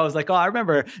this show, I was like, oh, I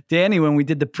remember Danny when we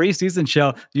did the preseason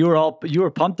show. You were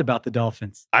pumped about the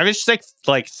Dolphins. I was just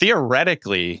like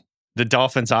theoretically, the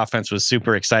Dolphins offense was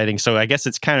super exciting. So I guess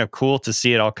it's kind of cool to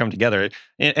see it all come together.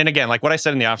 And again, like what I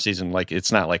said in the offseason, like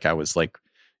it's not like I was like,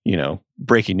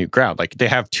 breaking new ground. Like they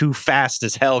have two fast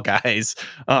as hell guys,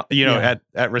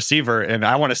 at receiver. And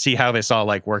I want to see how this all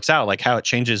like works out, like how it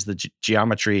changes the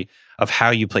geometry of how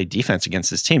you play defense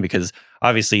against this team. Because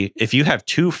obviously if you have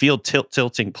two field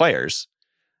tilting players,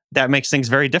 that makes things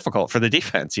very difficult for the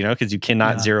defense, because you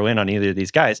cannot zero in on either of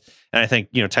these guys. And I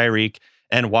think, Tyreek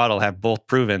and Waddle have both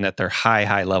proven that they're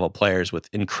high level players with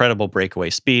incredible breakaway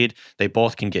speed. They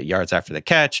both can get yards after the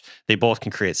catch. They both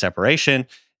can create separation.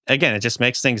 Again, it just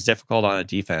makes things difficult on a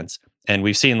defense. And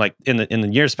we've seen like in the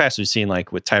years past, we've seen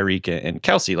like with Tyreek and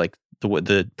Kelsey, like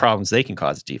the problems they can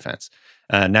cause defense.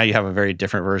 Now you have a very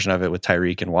different version of it with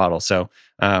Tyreek and Waddle. So,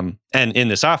 and in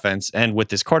this offense and with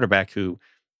this quarterback who,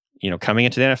 coming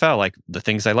into the NFL, like the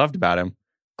things I loved about him,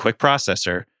 quick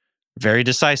processor, very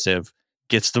decisive,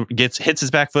 hits his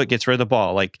back foot, gets rid of the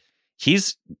ball. Like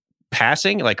he's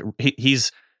passing, like his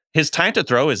time to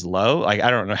throw is low. Like I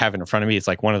don't know, have it in front of me. It's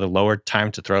like one of the lower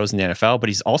time to throws in the NFL, but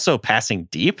he's also passing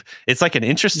deep. It's like an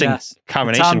interesting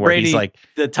combination where he's like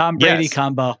the Tom Brady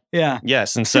combo. Yeah.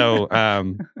 Yes. And so,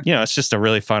 it's just a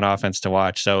really fun offense to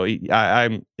watch. So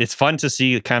it's fun to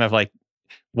see kind of like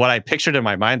what I pictured in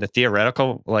my mind, the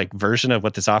theoretical like version of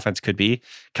what this offense could be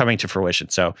coming to fruition.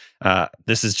 So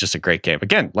this is just a great game.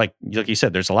 Again, like you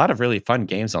said, there's a lot of really fun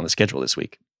games on the schedule this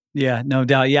week. Yeah, no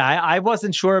doubt. Yeah, I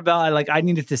wasn't sure about like I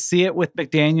needed to see it with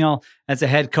McDaniel as a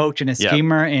head coach and a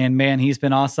schemer, and man, he's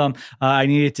been awesome. I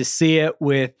needed to see it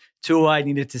with Tua. I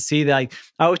needed to see that. Like,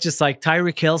 I was just like,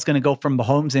 Tyreek Hill's going to go from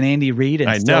Mahomes and Andy Reid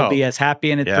and still be as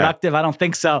happy and productive. I don't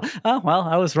think so. Oh, well,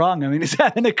 I was wrong. I mean, he's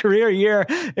having a career year,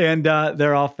 and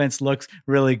their offense looks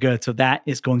really good. So that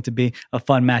is going to be a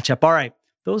fun matchup. All right.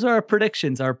 Those are our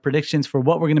predictions for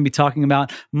what we're going to be talking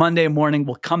about Monday morning.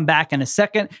 We'll come back in a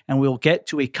second, and we'll get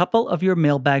to a couple of your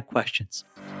mailbag questions.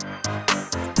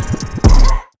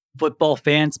 Football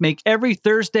fans, make every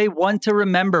Thursday one to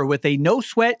remember with a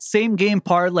no-sweat same-game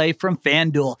parlay from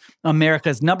FanDuel,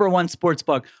 America's #1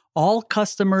 sportsbook. All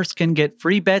customers can get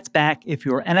free bets back if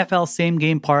your NFL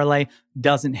same-game parlay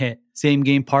doesn't hit.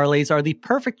 Same-game parlays are the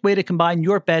perfect way to combine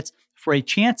your bets for a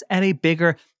chance at a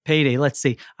bigger payday. Let's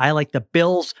see. I like the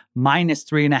Bills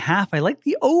 -3.5. I like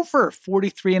the over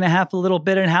 43.5 a little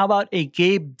bit. And how about a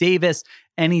Gabe Davis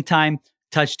anytime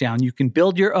touchdown? You can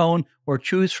build your own or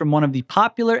choose from one of the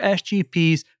popular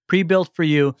SGPs pre-built for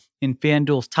you in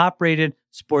FanDuel's top-rated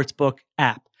sportsbook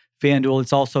app. FanDuel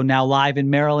is also now live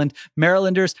in Maryland.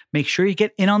 Marylanders, make sure you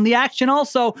get in on the action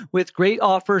also with great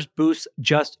offers, boosts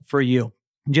just for you.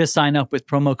 Just sign up with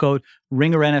promo code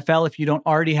RINGERNFL if you don't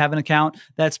already have an account.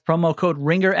 That's promo code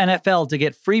RINGERNFL to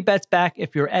get free bets back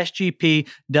if your SGP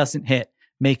doesn't hit.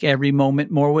 Make every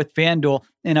moment more with FanDuel,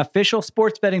 an official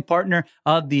sports betting partner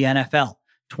of the NFL.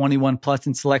 21 plus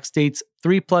in select states,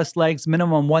 3+ legs,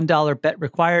 minimum $1 bet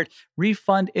required.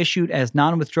 Refund issued as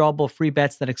non-withdrawable free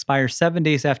bets that expire 7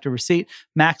 days after receipt.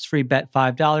 Max free bet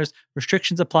 $5.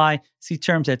 Restrictions apply. See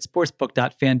terms at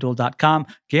sportsbook.fanduel.com.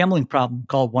 Gambling problem?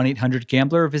 Call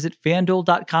 1-800-GAMBLER or visit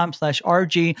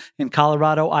fanduel.com/RG in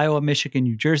Colorado, Iowa, Michigan,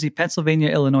 New Jersey, Pennsylvania,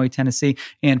 Illinois, Tennessee,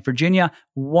 and Virginia.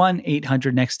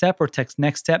 1-800-NEXT-STEP or text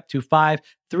NEXT-STEP to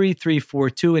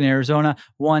 53342 in Arizona.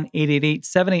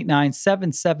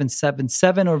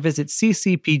 1-888-789-7777 or visit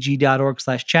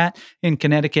ccpg.org/chat in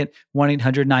Connecticut.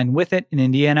 1-800-9-WITH-IT in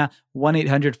Indiana.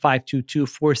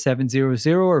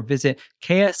 1-800-522-4700 or visit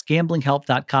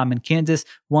ksgamblinghelp.com in Kansas.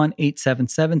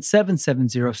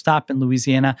 1-877-770-STOP in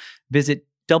Louisiana. Visit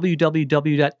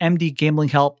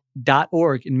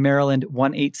www.mdgamblinghelp.org in Maryland.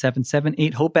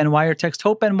 1-877-8-HOPE-NY or text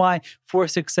HOPE-NY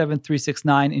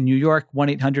 467-369 in New York.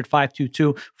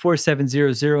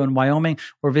 1-800-522-4700 in Wyoming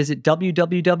or visit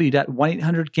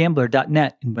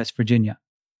www.1800gambler.net in West Virginia.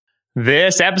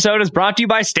 This episode is brought to you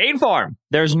by State Farm.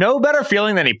 There's no better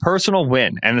feeling than a personal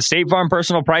win, and the State Farm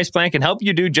Personal Price Plan can help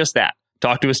you do just that.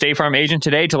 Talk to a State Farm agent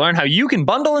today to learn how you can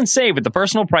bundle and save with the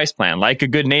Personal Price Plan. Like a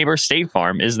good neighbor, State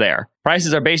Farm is there.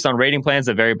 Prices are based on rating plans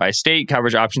that vary by state.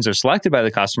 Coverage options are selected by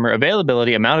the customer.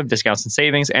 Availability, amount of discounts and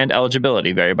savings, and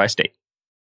eligibility vary by state.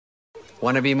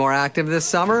 Want to be more active this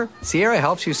summer? Sierra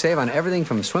helps you save on everything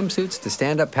from swimsuits to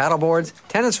stand-up paddleboards,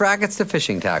 tennis rackets to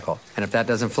fishing tackle. And if that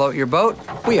doesn't float your boat,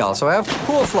 we also have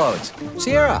pool floats.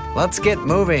 Sierra, let's get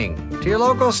moving. To your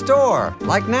local store,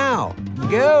 like now.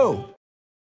 Go!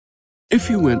 If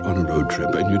you went on a road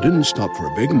trip and you didn't stop for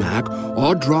a Big Mac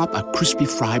or drop a crispy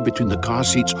fry between the car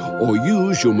seats or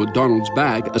use your McDonald's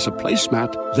bag as a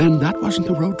placemat, then that wasn't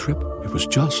a road trip. It was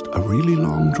just a really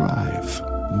long drive.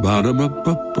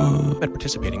 Ba-da-ba-ba-ba. At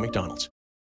participating McDonald's.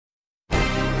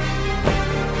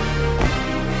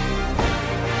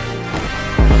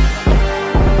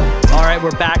 All right,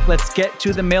 we're back. Let's get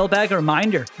to the mailbag. A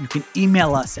reminder, you can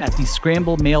email us at the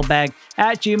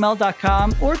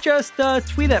scramblemailbag@gmail.com or just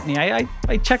tweet at me. I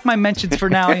check my mentions for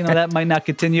now. That might not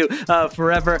continue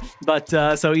forever, but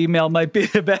so email might be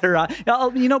better.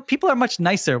 People are much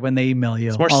nicer when they email you.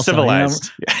 It's more also,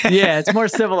 civilized. Yeah, it's more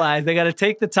civilized. They got to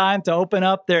take the time to open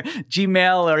up their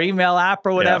Gmail or email app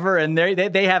or whatever, and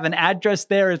they have an address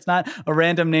there. It's not a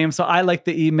random name. So I like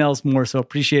the emails more, so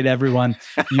appreciate everyone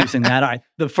using that. All right,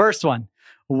 the first one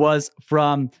was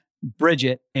from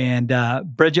Bridget, and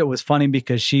Bridget was funny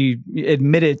because she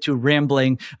admitted to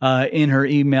rambling in her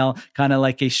email, kind of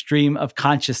like a stream of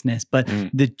consciousness. But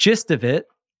the gist of it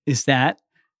is that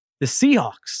the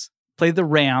Seahawks played the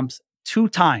Rams 2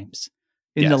 times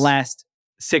in the last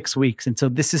 6 weeks. And so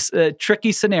this is a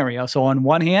tricky scenario. So on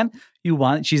one hand,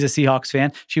 she's a Seahawks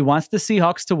fan. She wants the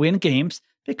Seahawks to win games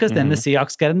because then the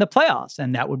Seahawks get in the playoffs.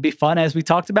 And that would be fun. As we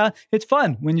talked about, it's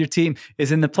fun when your team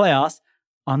is in the playoffs.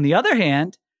 On the other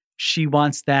hand, she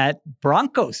wants that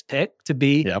Broncos pick to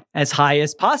be as high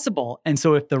as possible. And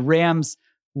so if the Rams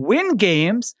win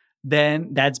games, then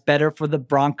that's better for the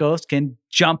Broncos, can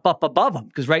jump up above them.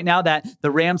 Because right now that the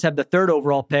Rams have the 3rd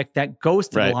overall pick that goes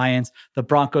to the Lions. The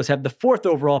Broncos have the 4th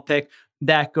overall pick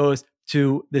that goes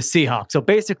to the Seahawks. So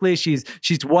basically she's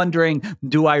wondering,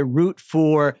 do I root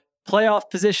for playoff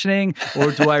positioning,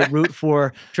 or do I root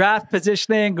for draft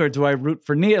positioning, or do I root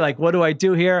for what do I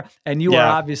do here? And you are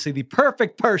obviously the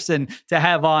perfect person to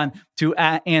have on to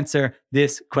answer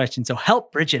this question. So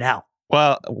help Bridget out.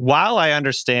 Well, while I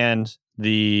understand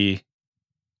the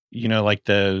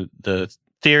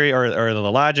theory or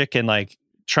the logic and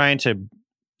trying to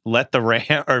let the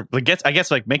Rams, or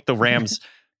make the Rams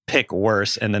pick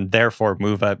worse and then therefore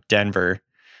move up Denver,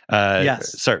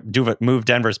 move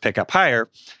Denver's pick up higher.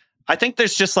 I think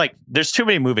there's too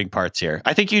many moving parts here.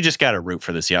 I think you just got to root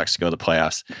for the Seahawks to go to the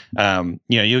playoffs.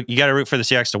 You got to root for the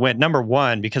Seahawks to win. Number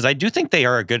one, because I do think they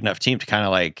are a good enough team to kind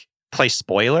of play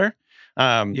spoiler.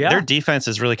 Their defense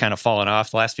has really kind of fallen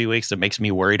off the last few weeks. It makes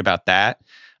me worried about that.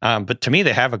 But to me,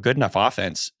 they have a good enough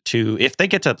offense to, if they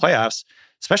get to the playoffs,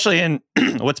 especially in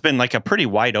what's been a pretty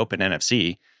wide open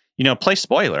NFC, play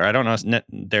spoiler. I don't know.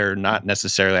 They're not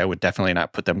necessarily, I would definitely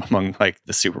not put them among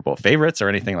the Super Bowl favorites or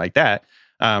anything like that.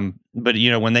 But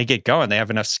when they get going, they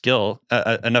have enough skill,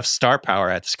 enough star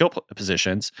power at the skill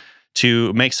positions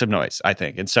to make some noise, I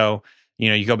think. And so,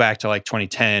 you go back to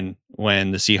 2010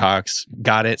 when the Seahawks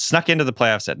snuck into the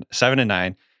playoffs at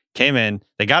 7-9, came in,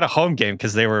 they got a home game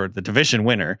because they were the division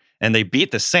winner, and they beat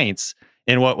the Saints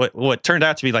in what turned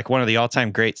out to be one of the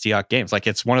all-time great Seahawks games.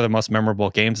 It's one of the most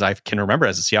memorable games I can remember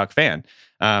as a Seahawks fan.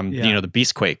 The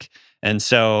Beast Quake. And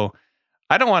so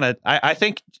I don't want to. I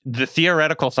think the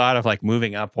theoretical thought of like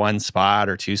moving up one spot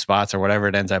or two spots or whatever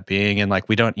it ends up being, and like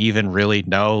we don't even really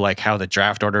know like how the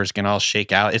draft order is going to all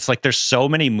shake out. It's like there's so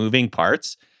many moving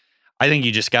parts. I think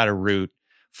you just got to root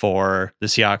for the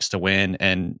Seahawks to win,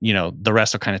 and the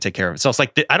rest will kind of take care of it. So it's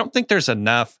like I don't think there's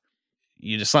enough.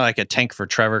 It's not like a tank for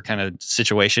Trevor kind of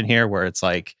situation here where it's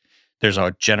like there's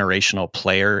a generational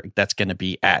player that's going to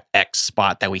be at X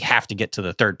spot that we have to get to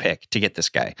the third pick to get this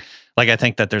guy. Like, I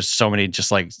think that there's so many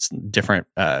just like different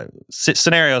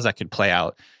scenarios that could play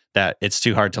out that it's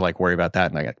too hard to like worry about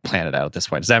that and like plan it out at this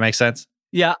point. Does that make sense?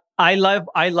 Yeah. I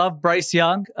love Bryce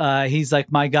Young. He's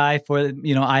like my guy for,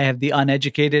 I have the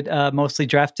uneducated, mostly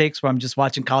draft takes where I'm just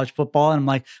watching college football and I'm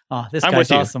like, oh, this guy's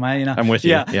awesome. I'm with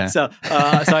you. Yeah. So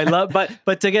I love,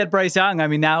 but to get Bryce Young, I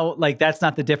mean, now like that's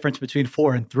not the difference between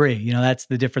 4 and 3. That's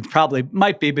the difference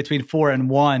might be between 4 and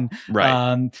 1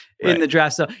 in the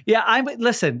draft. So yeah,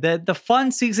 listen, the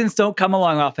fun seasons don't come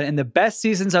along often. And the best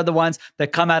seasons are the ones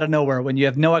that come out of nowhere when you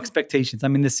have no expectations. I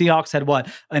mean, the Seahawks had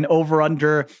an over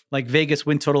under like Vegas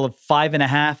win total of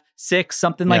 5.5, 6,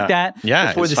 something like that.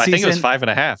 Yeah, before the season. I think it was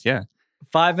 5.5. Yeah.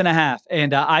 5.5.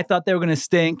 And I thought they were going to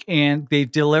stink, and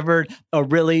they've delivered a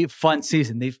really fun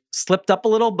season. They've slipped up a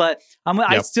little, but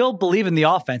I still believe in the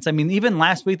offense. I mean, even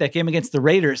last week, that game against the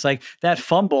Raiders, like that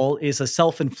fumble is a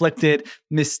self-inflicted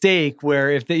mistake where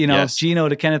if Geno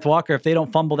to Kenneth Walker, if they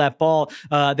don't fumble that ball,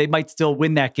 they might still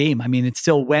win that game. I mean, it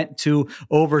still went to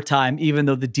overtime, even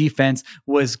though the defense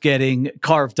was getting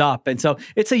carved up. And so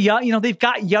it's a young, they've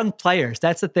got young players.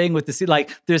 That's the thing with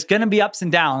like, there's going to be ups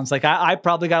and downs. Like I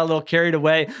probably got a little carried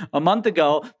away a month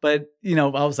ago, but I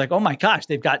was like, oh my gosh,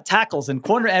 they've got tackles and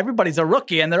corner. Everybody's a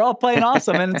rookie and they're all playing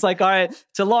awesome. And it's like, all right,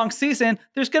 it's a long season.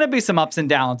 There's going to be some ups and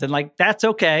downs, and like, that's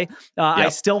okay. I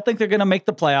still think they're going to make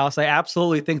the playoffs. I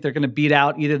absolutely think they're going to beat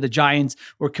out either the Giants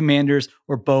or Commanders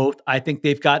or both. I think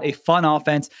they've got a fun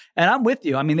offense, and I'm with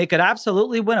you. I mean, they could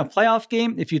absolutely win a playoff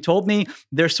game. If you told me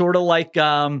they're sort of like,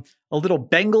 a little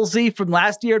Bengalsy from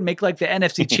last year and make like the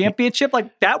NFC Championship, like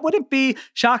that wouldn't be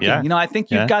shocking. Yeah. I think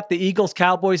you've got the Eagles,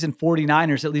 Cowboys, and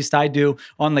 49ers, at least I do,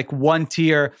 on like one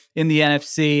tier in the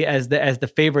NFC as the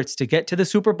favorites to get to the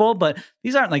Super Bowl. But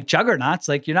these aren't like juggernauts.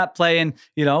 Like you're not playing,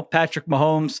 Patrick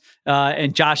Mahomes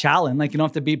and Josh Allen. Like you don't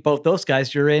have to beat both those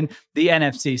guys. You're in the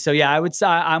NFC. So yeah, I would say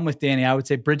I'm with Danny. I would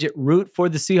say Bridget, root for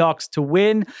the Seahawks to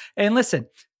win. And listen,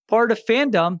 part of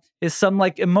fandom is some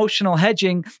like emotional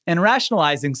hedging and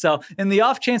rationalizing. So in the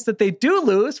off chance that they do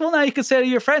lose, well, now you can say to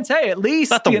your friends, hey, at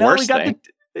least not the worst thing.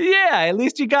 At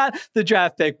least you got the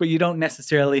draft pick, but you don't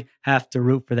necessarily have to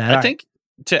root for that. I think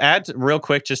to add real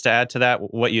quick, just to add to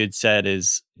that, what you had said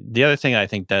is the other thing I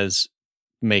think does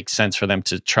make sense for them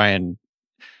to try and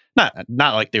not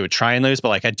like they would try and lose, but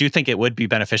like I do think it would be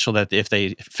beneficial that if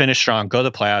they finish strong, go to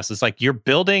the playoffs, it's like you're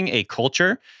building a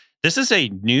culture. This is a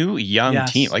new, young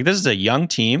team. Like, this is a young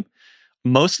team.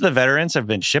 Most of the veterans have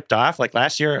been shipped off. Like,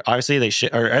 last year, obviously,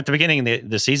 or at the beginning of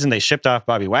the season, they shipped off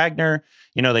Bobby Wagner.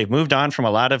 They've moved on from a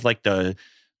lot of, like, the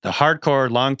hardcore,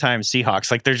 longtime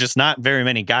Seahawks. Like, there's just not very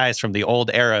many guys from the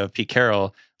old era of Pete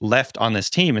Carroll left on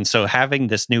this team. And so having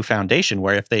this new foundation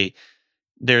where if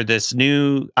they're this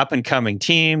new up-and-coming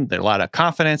team, there's a lot of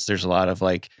confidence. There's a lot of,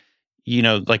 like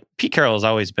Pete Carroll has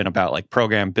always been about like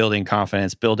program building,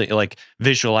 confidence building, like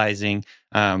visualizing,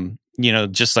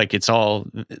 just like it's all,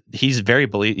 he's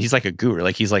like a guru.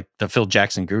 Like he's like the Phil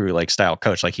Jackson guru, like style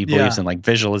coach. Like he believes in like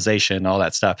visualization, all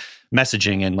that stuff,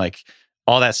 messaging, and like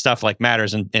all that stuff like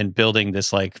matters in building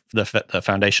this, like the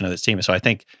foundation of this team. So I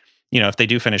think, if they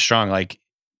do finish strong, like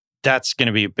that's going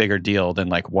to be a bigger deal than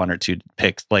like 1 or 2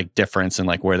 picks, like difference in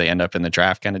like where they end up in the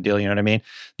draft kind of deal. You know what I mean?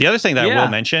 The other thing that I will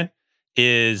mention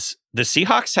is the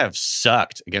Seahawks have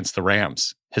sucked against the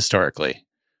Rams historically.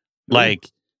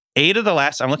 Like 8 of the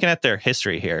last, I'm looking at their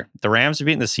history here. The Rams have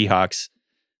beaten the Seahawks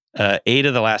 8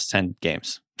 of the last 10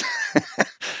 games.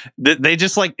 They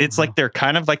just like, it's like they're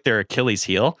kind of like their Achilles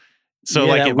heel. So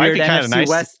like it might be kind of nice.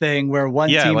 West thing where one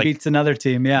team like, beats another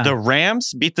team. Yeah. The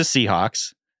Rams beat the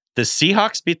Seahawks. The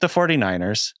Seahawks beat the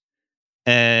 49ers.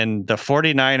 And the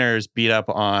 49ers beat up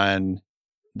on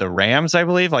the Rams, I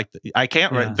believe. Like I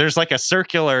can't remember. There's like a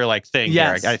circular like thing.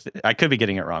 Yes. There. I could be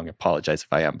getting it wrong. I apologize if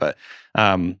I am, but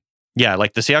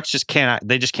like the Seahawks just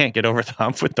can't get over the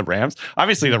hump with the Rams.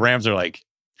 Obviously the Rams are like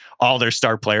all their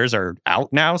star players are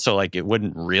out now, so like it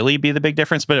wouldn't really be the big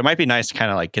difference, but it might be nice to kind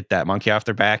of like get that monkey off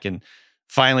their back and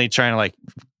finally trying to like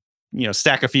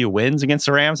stack a few wins against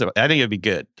the Rams. I think it'd be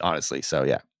good, honestly. So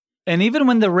yeah. And even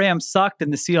when the Rams sucked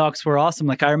and the Seahawks were awesome,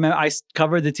 like I remember I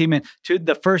covered the team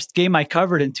the first game I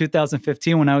covered in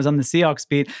 2015 when I was on the Seahawks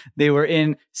beat, they were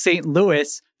in St.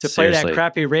 Louis to play that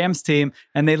crappy Rams team,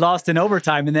 and they lost in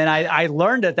overtime. And then I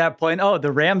learned at that point,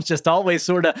 the Rams just always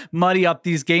sort of muddy up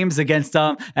these games against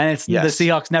them, and the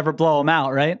Seahawks never blow them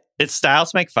out, right? It's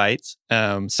styles make fights.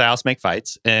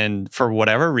 And for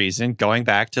whatever reason, going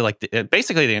back to like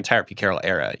basically the entire Pete Carroll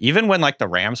era, even when like the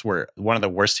Rams were one of the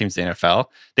worst teams in the NFL,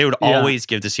 they would always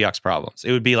give the Seahawks problems.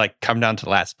 It would be like come down to the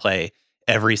last play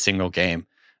every single game.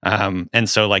 And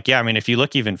so like, yeah, I mean, if you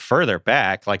look even further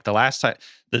back, like the last time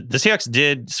the Seahawks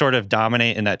did sort of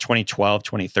dominate in that 2012,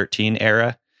 2013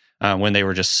 era, when they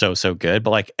were just so good.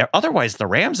 But like otherwise the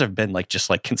Rams have been like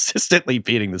just like consistently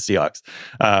beating the Seahawks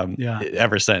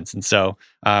ever since. And so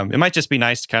it might just be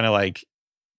nice to kind of like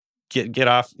get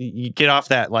off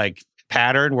that like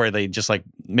pattern where they just like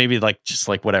maybe like just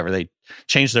like whatever, they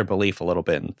change their belief a little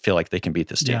bit and feel like they can beat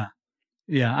this team.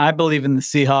 Yeah, I believe in the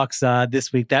Seahawks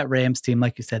this week. That Rams team,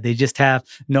 like you said, they just have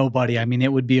nobody. I mean,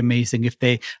 it would be amazing if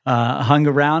they hung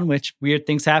around, which weird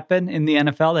things happen in the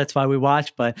NFL. That's why we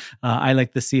watch. But I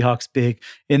like the Seahawks big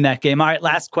in that game. All right,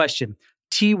 last question.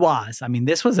 T-Waz. I mean,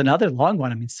 this was another long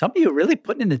one. I mean, some of you are really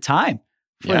putting in the time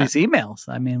for these emails.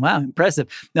 I mean, wow, impressive.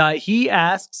 He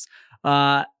asks,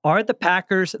 are the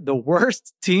Packers the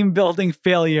worst team building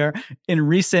failure in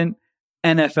recent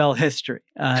NFL history?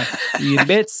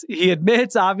 He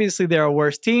admits obviously there are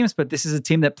worse teams, but this is a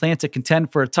team that plans to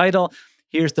contend for a title.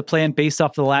 Here's the plan based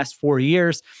off the last 4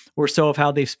 years or so of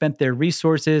how they've spent their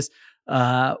resources.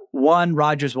 1,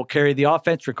 Rodgers will carry the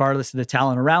offense regardless of the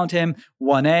talent around him.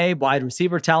 1A, wide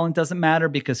receiver talent doesn't matter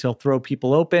because he'll throw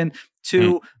people open.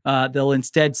 2, they'll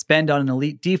instead spend on an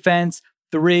elite defense.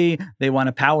 3, they want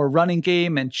a power running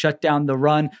game and shut down the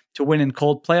run to win in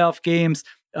cold playoff games.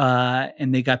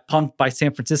 And they got punked by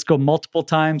San Francisco multiple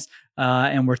times,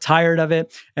 and we're tired of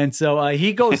it. And so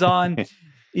he goes on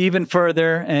even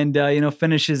further and,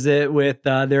 finishes it with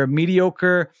their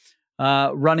mediocre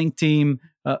run team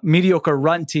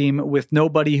with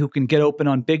nobody who can get open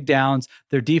on big downs.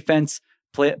 Their defense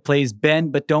plays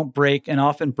bend but don't break and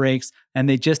often breaks. And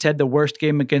they just had the worst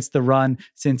game against the run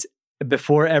since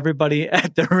before everybody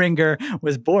at the Ringer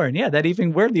was born. Yeah,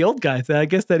 we're the old guys. I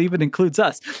guess that even includes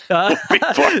us.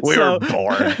 Before we were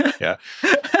born. Yeah.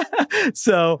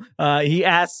 So he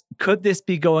asks, could this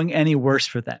be going any worse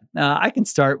for them? I can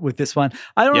start with this one.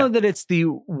 I don't know that it's the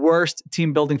worst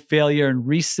team building failure in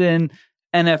recent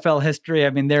NFL history. I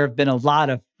mean, there have been a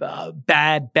lot of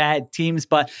bad teams,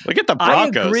 but look at the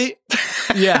Broncos. I agree.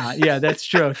 Yeah, that's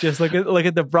true. Just look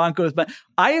at the Broncos. But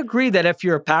I agree that if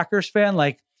you're a Packers fan,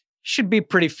 like, should be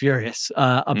pretty furious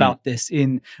about this,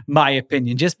 in my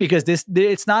opinion, just because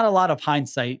it's not a lot of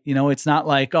hindsight. It's not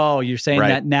like, oh, you're saying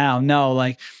that now. No,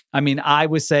 like, I mean, I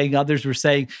was saying, others were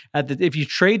saying if you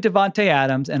trade Devontae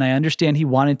Adams, and I understand he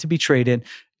wanted to be traded,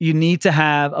 you need to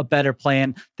have a better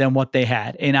plan than what they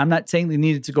had. And I'm not saying they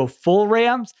needed to go full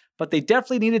Rams, but they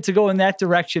definitely needed to go in that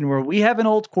direction where we have an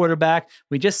old quarterback.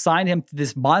 We just signed him to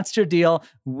this monster deal.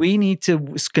 We need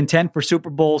to contend for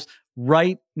Super Bowls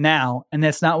right now. And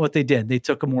that's not what they did. They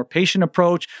took a more patient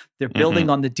approach. They're building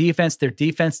on the defense. Their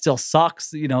defense still sucks.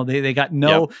 They got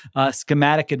no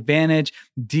schematic advantage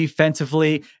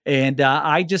defensively. And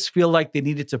I just feel like they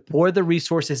needed to pour the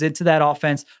resources into that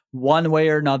offense one way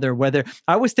or another. Whether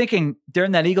I was thinking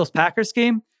during that Eagles-Packers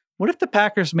game, what if the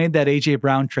Packers made that A.J.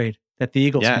 Brown trade that the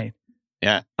Eagles made?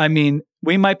 Yeah. I mean,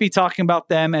 we might be talking about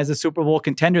them as a Super Bowl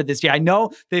contender this year. I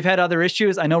know they've had other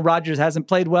issues. I know Rodgers hasn't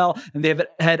played well and they've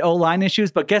had O-line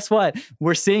issues, but guess what?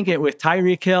 We're seeing it with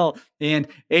Tyreek Hill and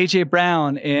A.J.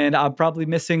 Brown, and I'm probably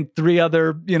missing 3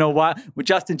 other, with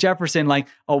Justin Jefferson. Like,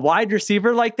 a wide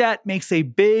receiver like that makes a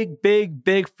big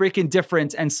freaking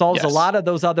difference and solves a lot of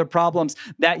those other problems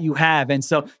that you have. And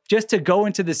so just to go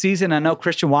into the season, I know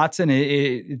Christian Watson,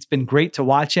 it's been great to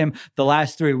watch him the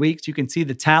last 3 weeks. You can see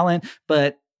the talent,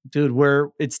 but dude,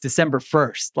 it's December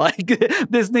 1st. Like,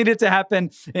 this needed to happen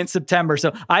in September.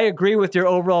 So I agree with your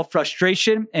overall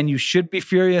frustration, and you should be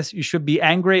furious. You should be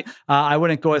angry. I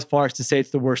wouldn't go as far as to say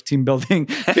it's the worst team building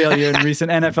failure in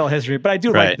recent NFL history, but I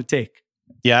do like the take.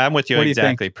 Yeah, I'm with you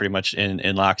exactly. Pretty much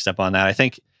in lockstep on that. I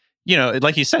think,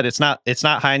 like you said, it's not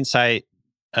hindsight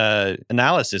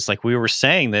analysis. Like, we were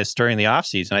saying this during the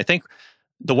offseason. I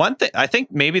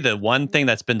think maybe the one thing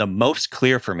that's been the most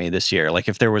clear for me this year, like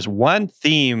if there was one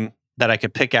theme that I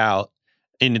could pick out,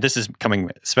 and this is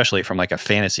coming especially from like a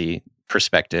fantasy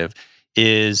perspective,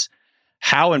 is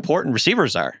how important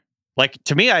receivers are. Like,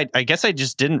 to me, I guess I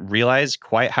just didn't realize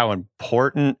quite how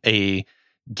important a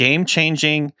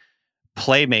game-changing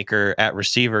playmaker at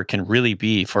receiver can really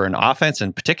be for an offense,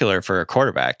 in particular for a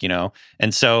quarterback,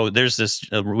 And so there's this,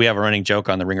 we have a running joke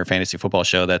on the Ringer Fantasy Football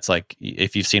Show that's like,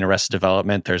 if you've seen Arrested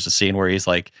Development, there's a scene where he's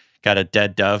like got a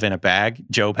dead dove in a bag.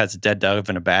 Job has a dead dove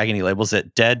in a bag, and he labels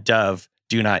it "dead dove,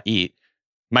 do not eat."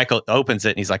 Michael opens it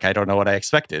and he's like, I don't know what I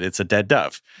expected. It's a dead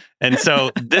dove. And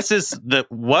so this is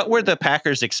what were the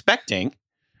Packers expecting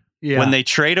when they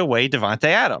trade away Devontae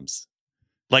Adams?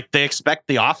 Like, they expect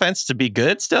the offense to be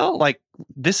good still? Like,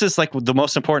 this is like the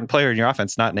most important player in your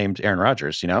offense, not named Aaron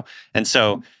Rodgers, And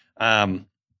so,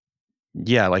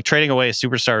 like trading away a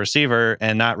superstar receiver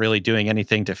and not really doing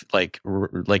anything to like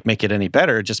make it any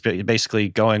better, just basically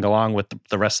going along with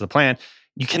the rest of the plan.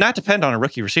 You cannot depend on a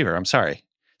rookie receiver. I'm sorry.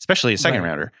 Especially a second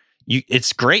rounder.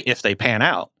 It's great if they pan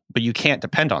out, but you can't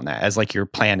depend on that as like your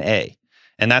plan A.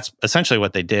 And that's essentially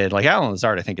what they did. Like Allen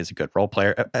Lazard, I think, is a good role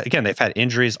player. Again, they've had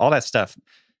injuries. All that stuff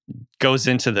goes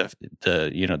into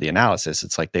the analysis.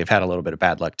 It's like they've had a little bit of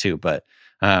bad luck too. But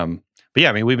yeah,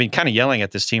 I mean, we've been kind of yelling at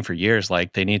this team for years,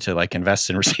 like they need to like invest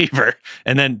in receiver.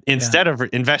 And then instead of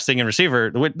investing in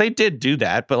receiver, they did do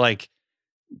that, but like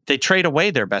they trade away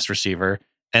their best receiver.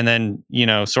 And then,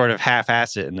 sort of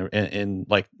half-ass it in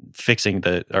like fixing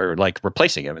or like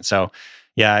replacing him. And so,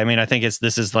 yeah, I mean, I think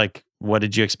this is like, what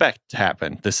did you expect to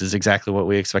happen? This is exactly what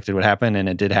we expected would happen. And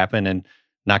it did happen, and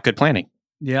not good planning.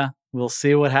 Yeah. We'll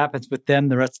see what happens with them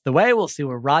the rest of the way. We'll see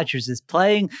where Rodgers is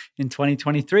playing in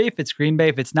 2023. If it's Green Bay,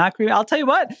 if it's not Green Bay, I'll tell you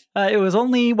what, it was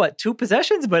only 2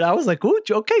 possessions, but I was like, ooh,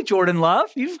 okay, Jordan Love,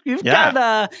 you've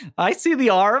got, I see the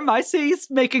arm. I see he's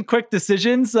making quick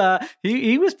decisions.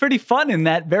 He was pretty fun in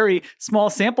that very small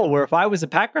sample where if I was a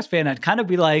Packers fan, I'd kind of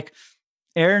be like,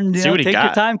 Aaron, take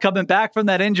your time coming back from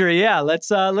that injury. Yeah,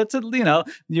 let's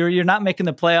you're not making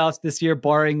the playoffs this year,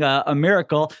 barring a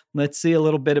miracle. Let's see a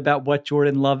little bit about what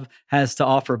Jordan Love has to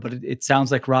offer. But it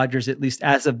sounds like Rodgers, at least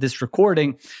as of this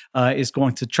recording, is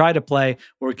going to try to play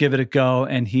or give it a go,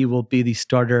 and he will be the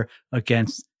starter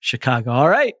against Chicago. All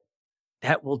right,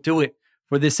 that will do it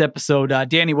for this episode.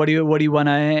 Danny, what do you want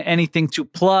anything to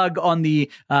plug on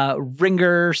the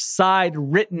Ringer side,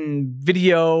 written,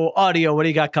 video, audio? What do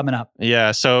you got coming up?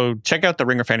 Yeah, so check out the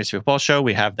Ringer Fantasy Football Show.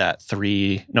 We have that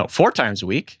 4 times a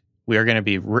week. We are going to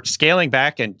be scaling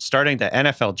back and starting the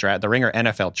NFL draft, the Ringer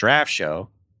NFL Draft Show,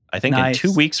 I think in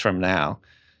 2 weeks from now.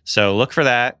 So look for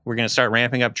that. We're going to start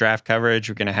ramping up draft coverage.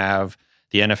 We're going to have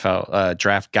the NFL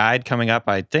draft guide coming up,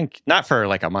 I think, not for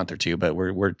like a month or two, but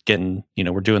we're getting,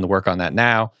 we're doing the work on that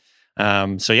now.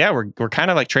 So yeah, we're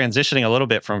kind of like transitioning a little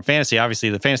bit from fantasy. Obviously,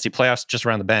 the fantasy playoffs just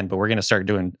around the bend, but we're going to start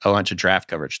doing a bunch of draft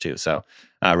coverage too. So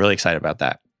really excited about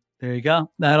that. There you go.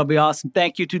 That'll be awesome.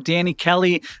 Thank you to Danny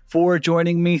Kelly for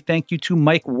joining me. Thank you to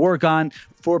Mike Wargon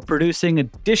for producing.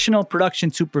 Additional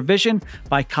production supervision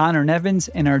by Connor Nevins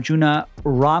and Arjuna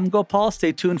Ramgopal.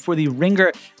 Stay tuned for the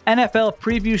Ringer NFL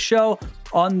preview show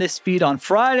on this feed on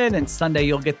Friday. Then Sunday,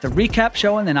 you'll get the recap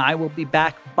show. And then I will be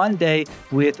back Monday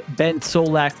with Ben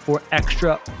Solak for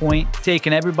Extra Point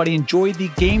Taken. Everybody enjoy the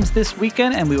games this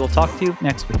weekend, and we will talk to you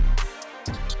next week.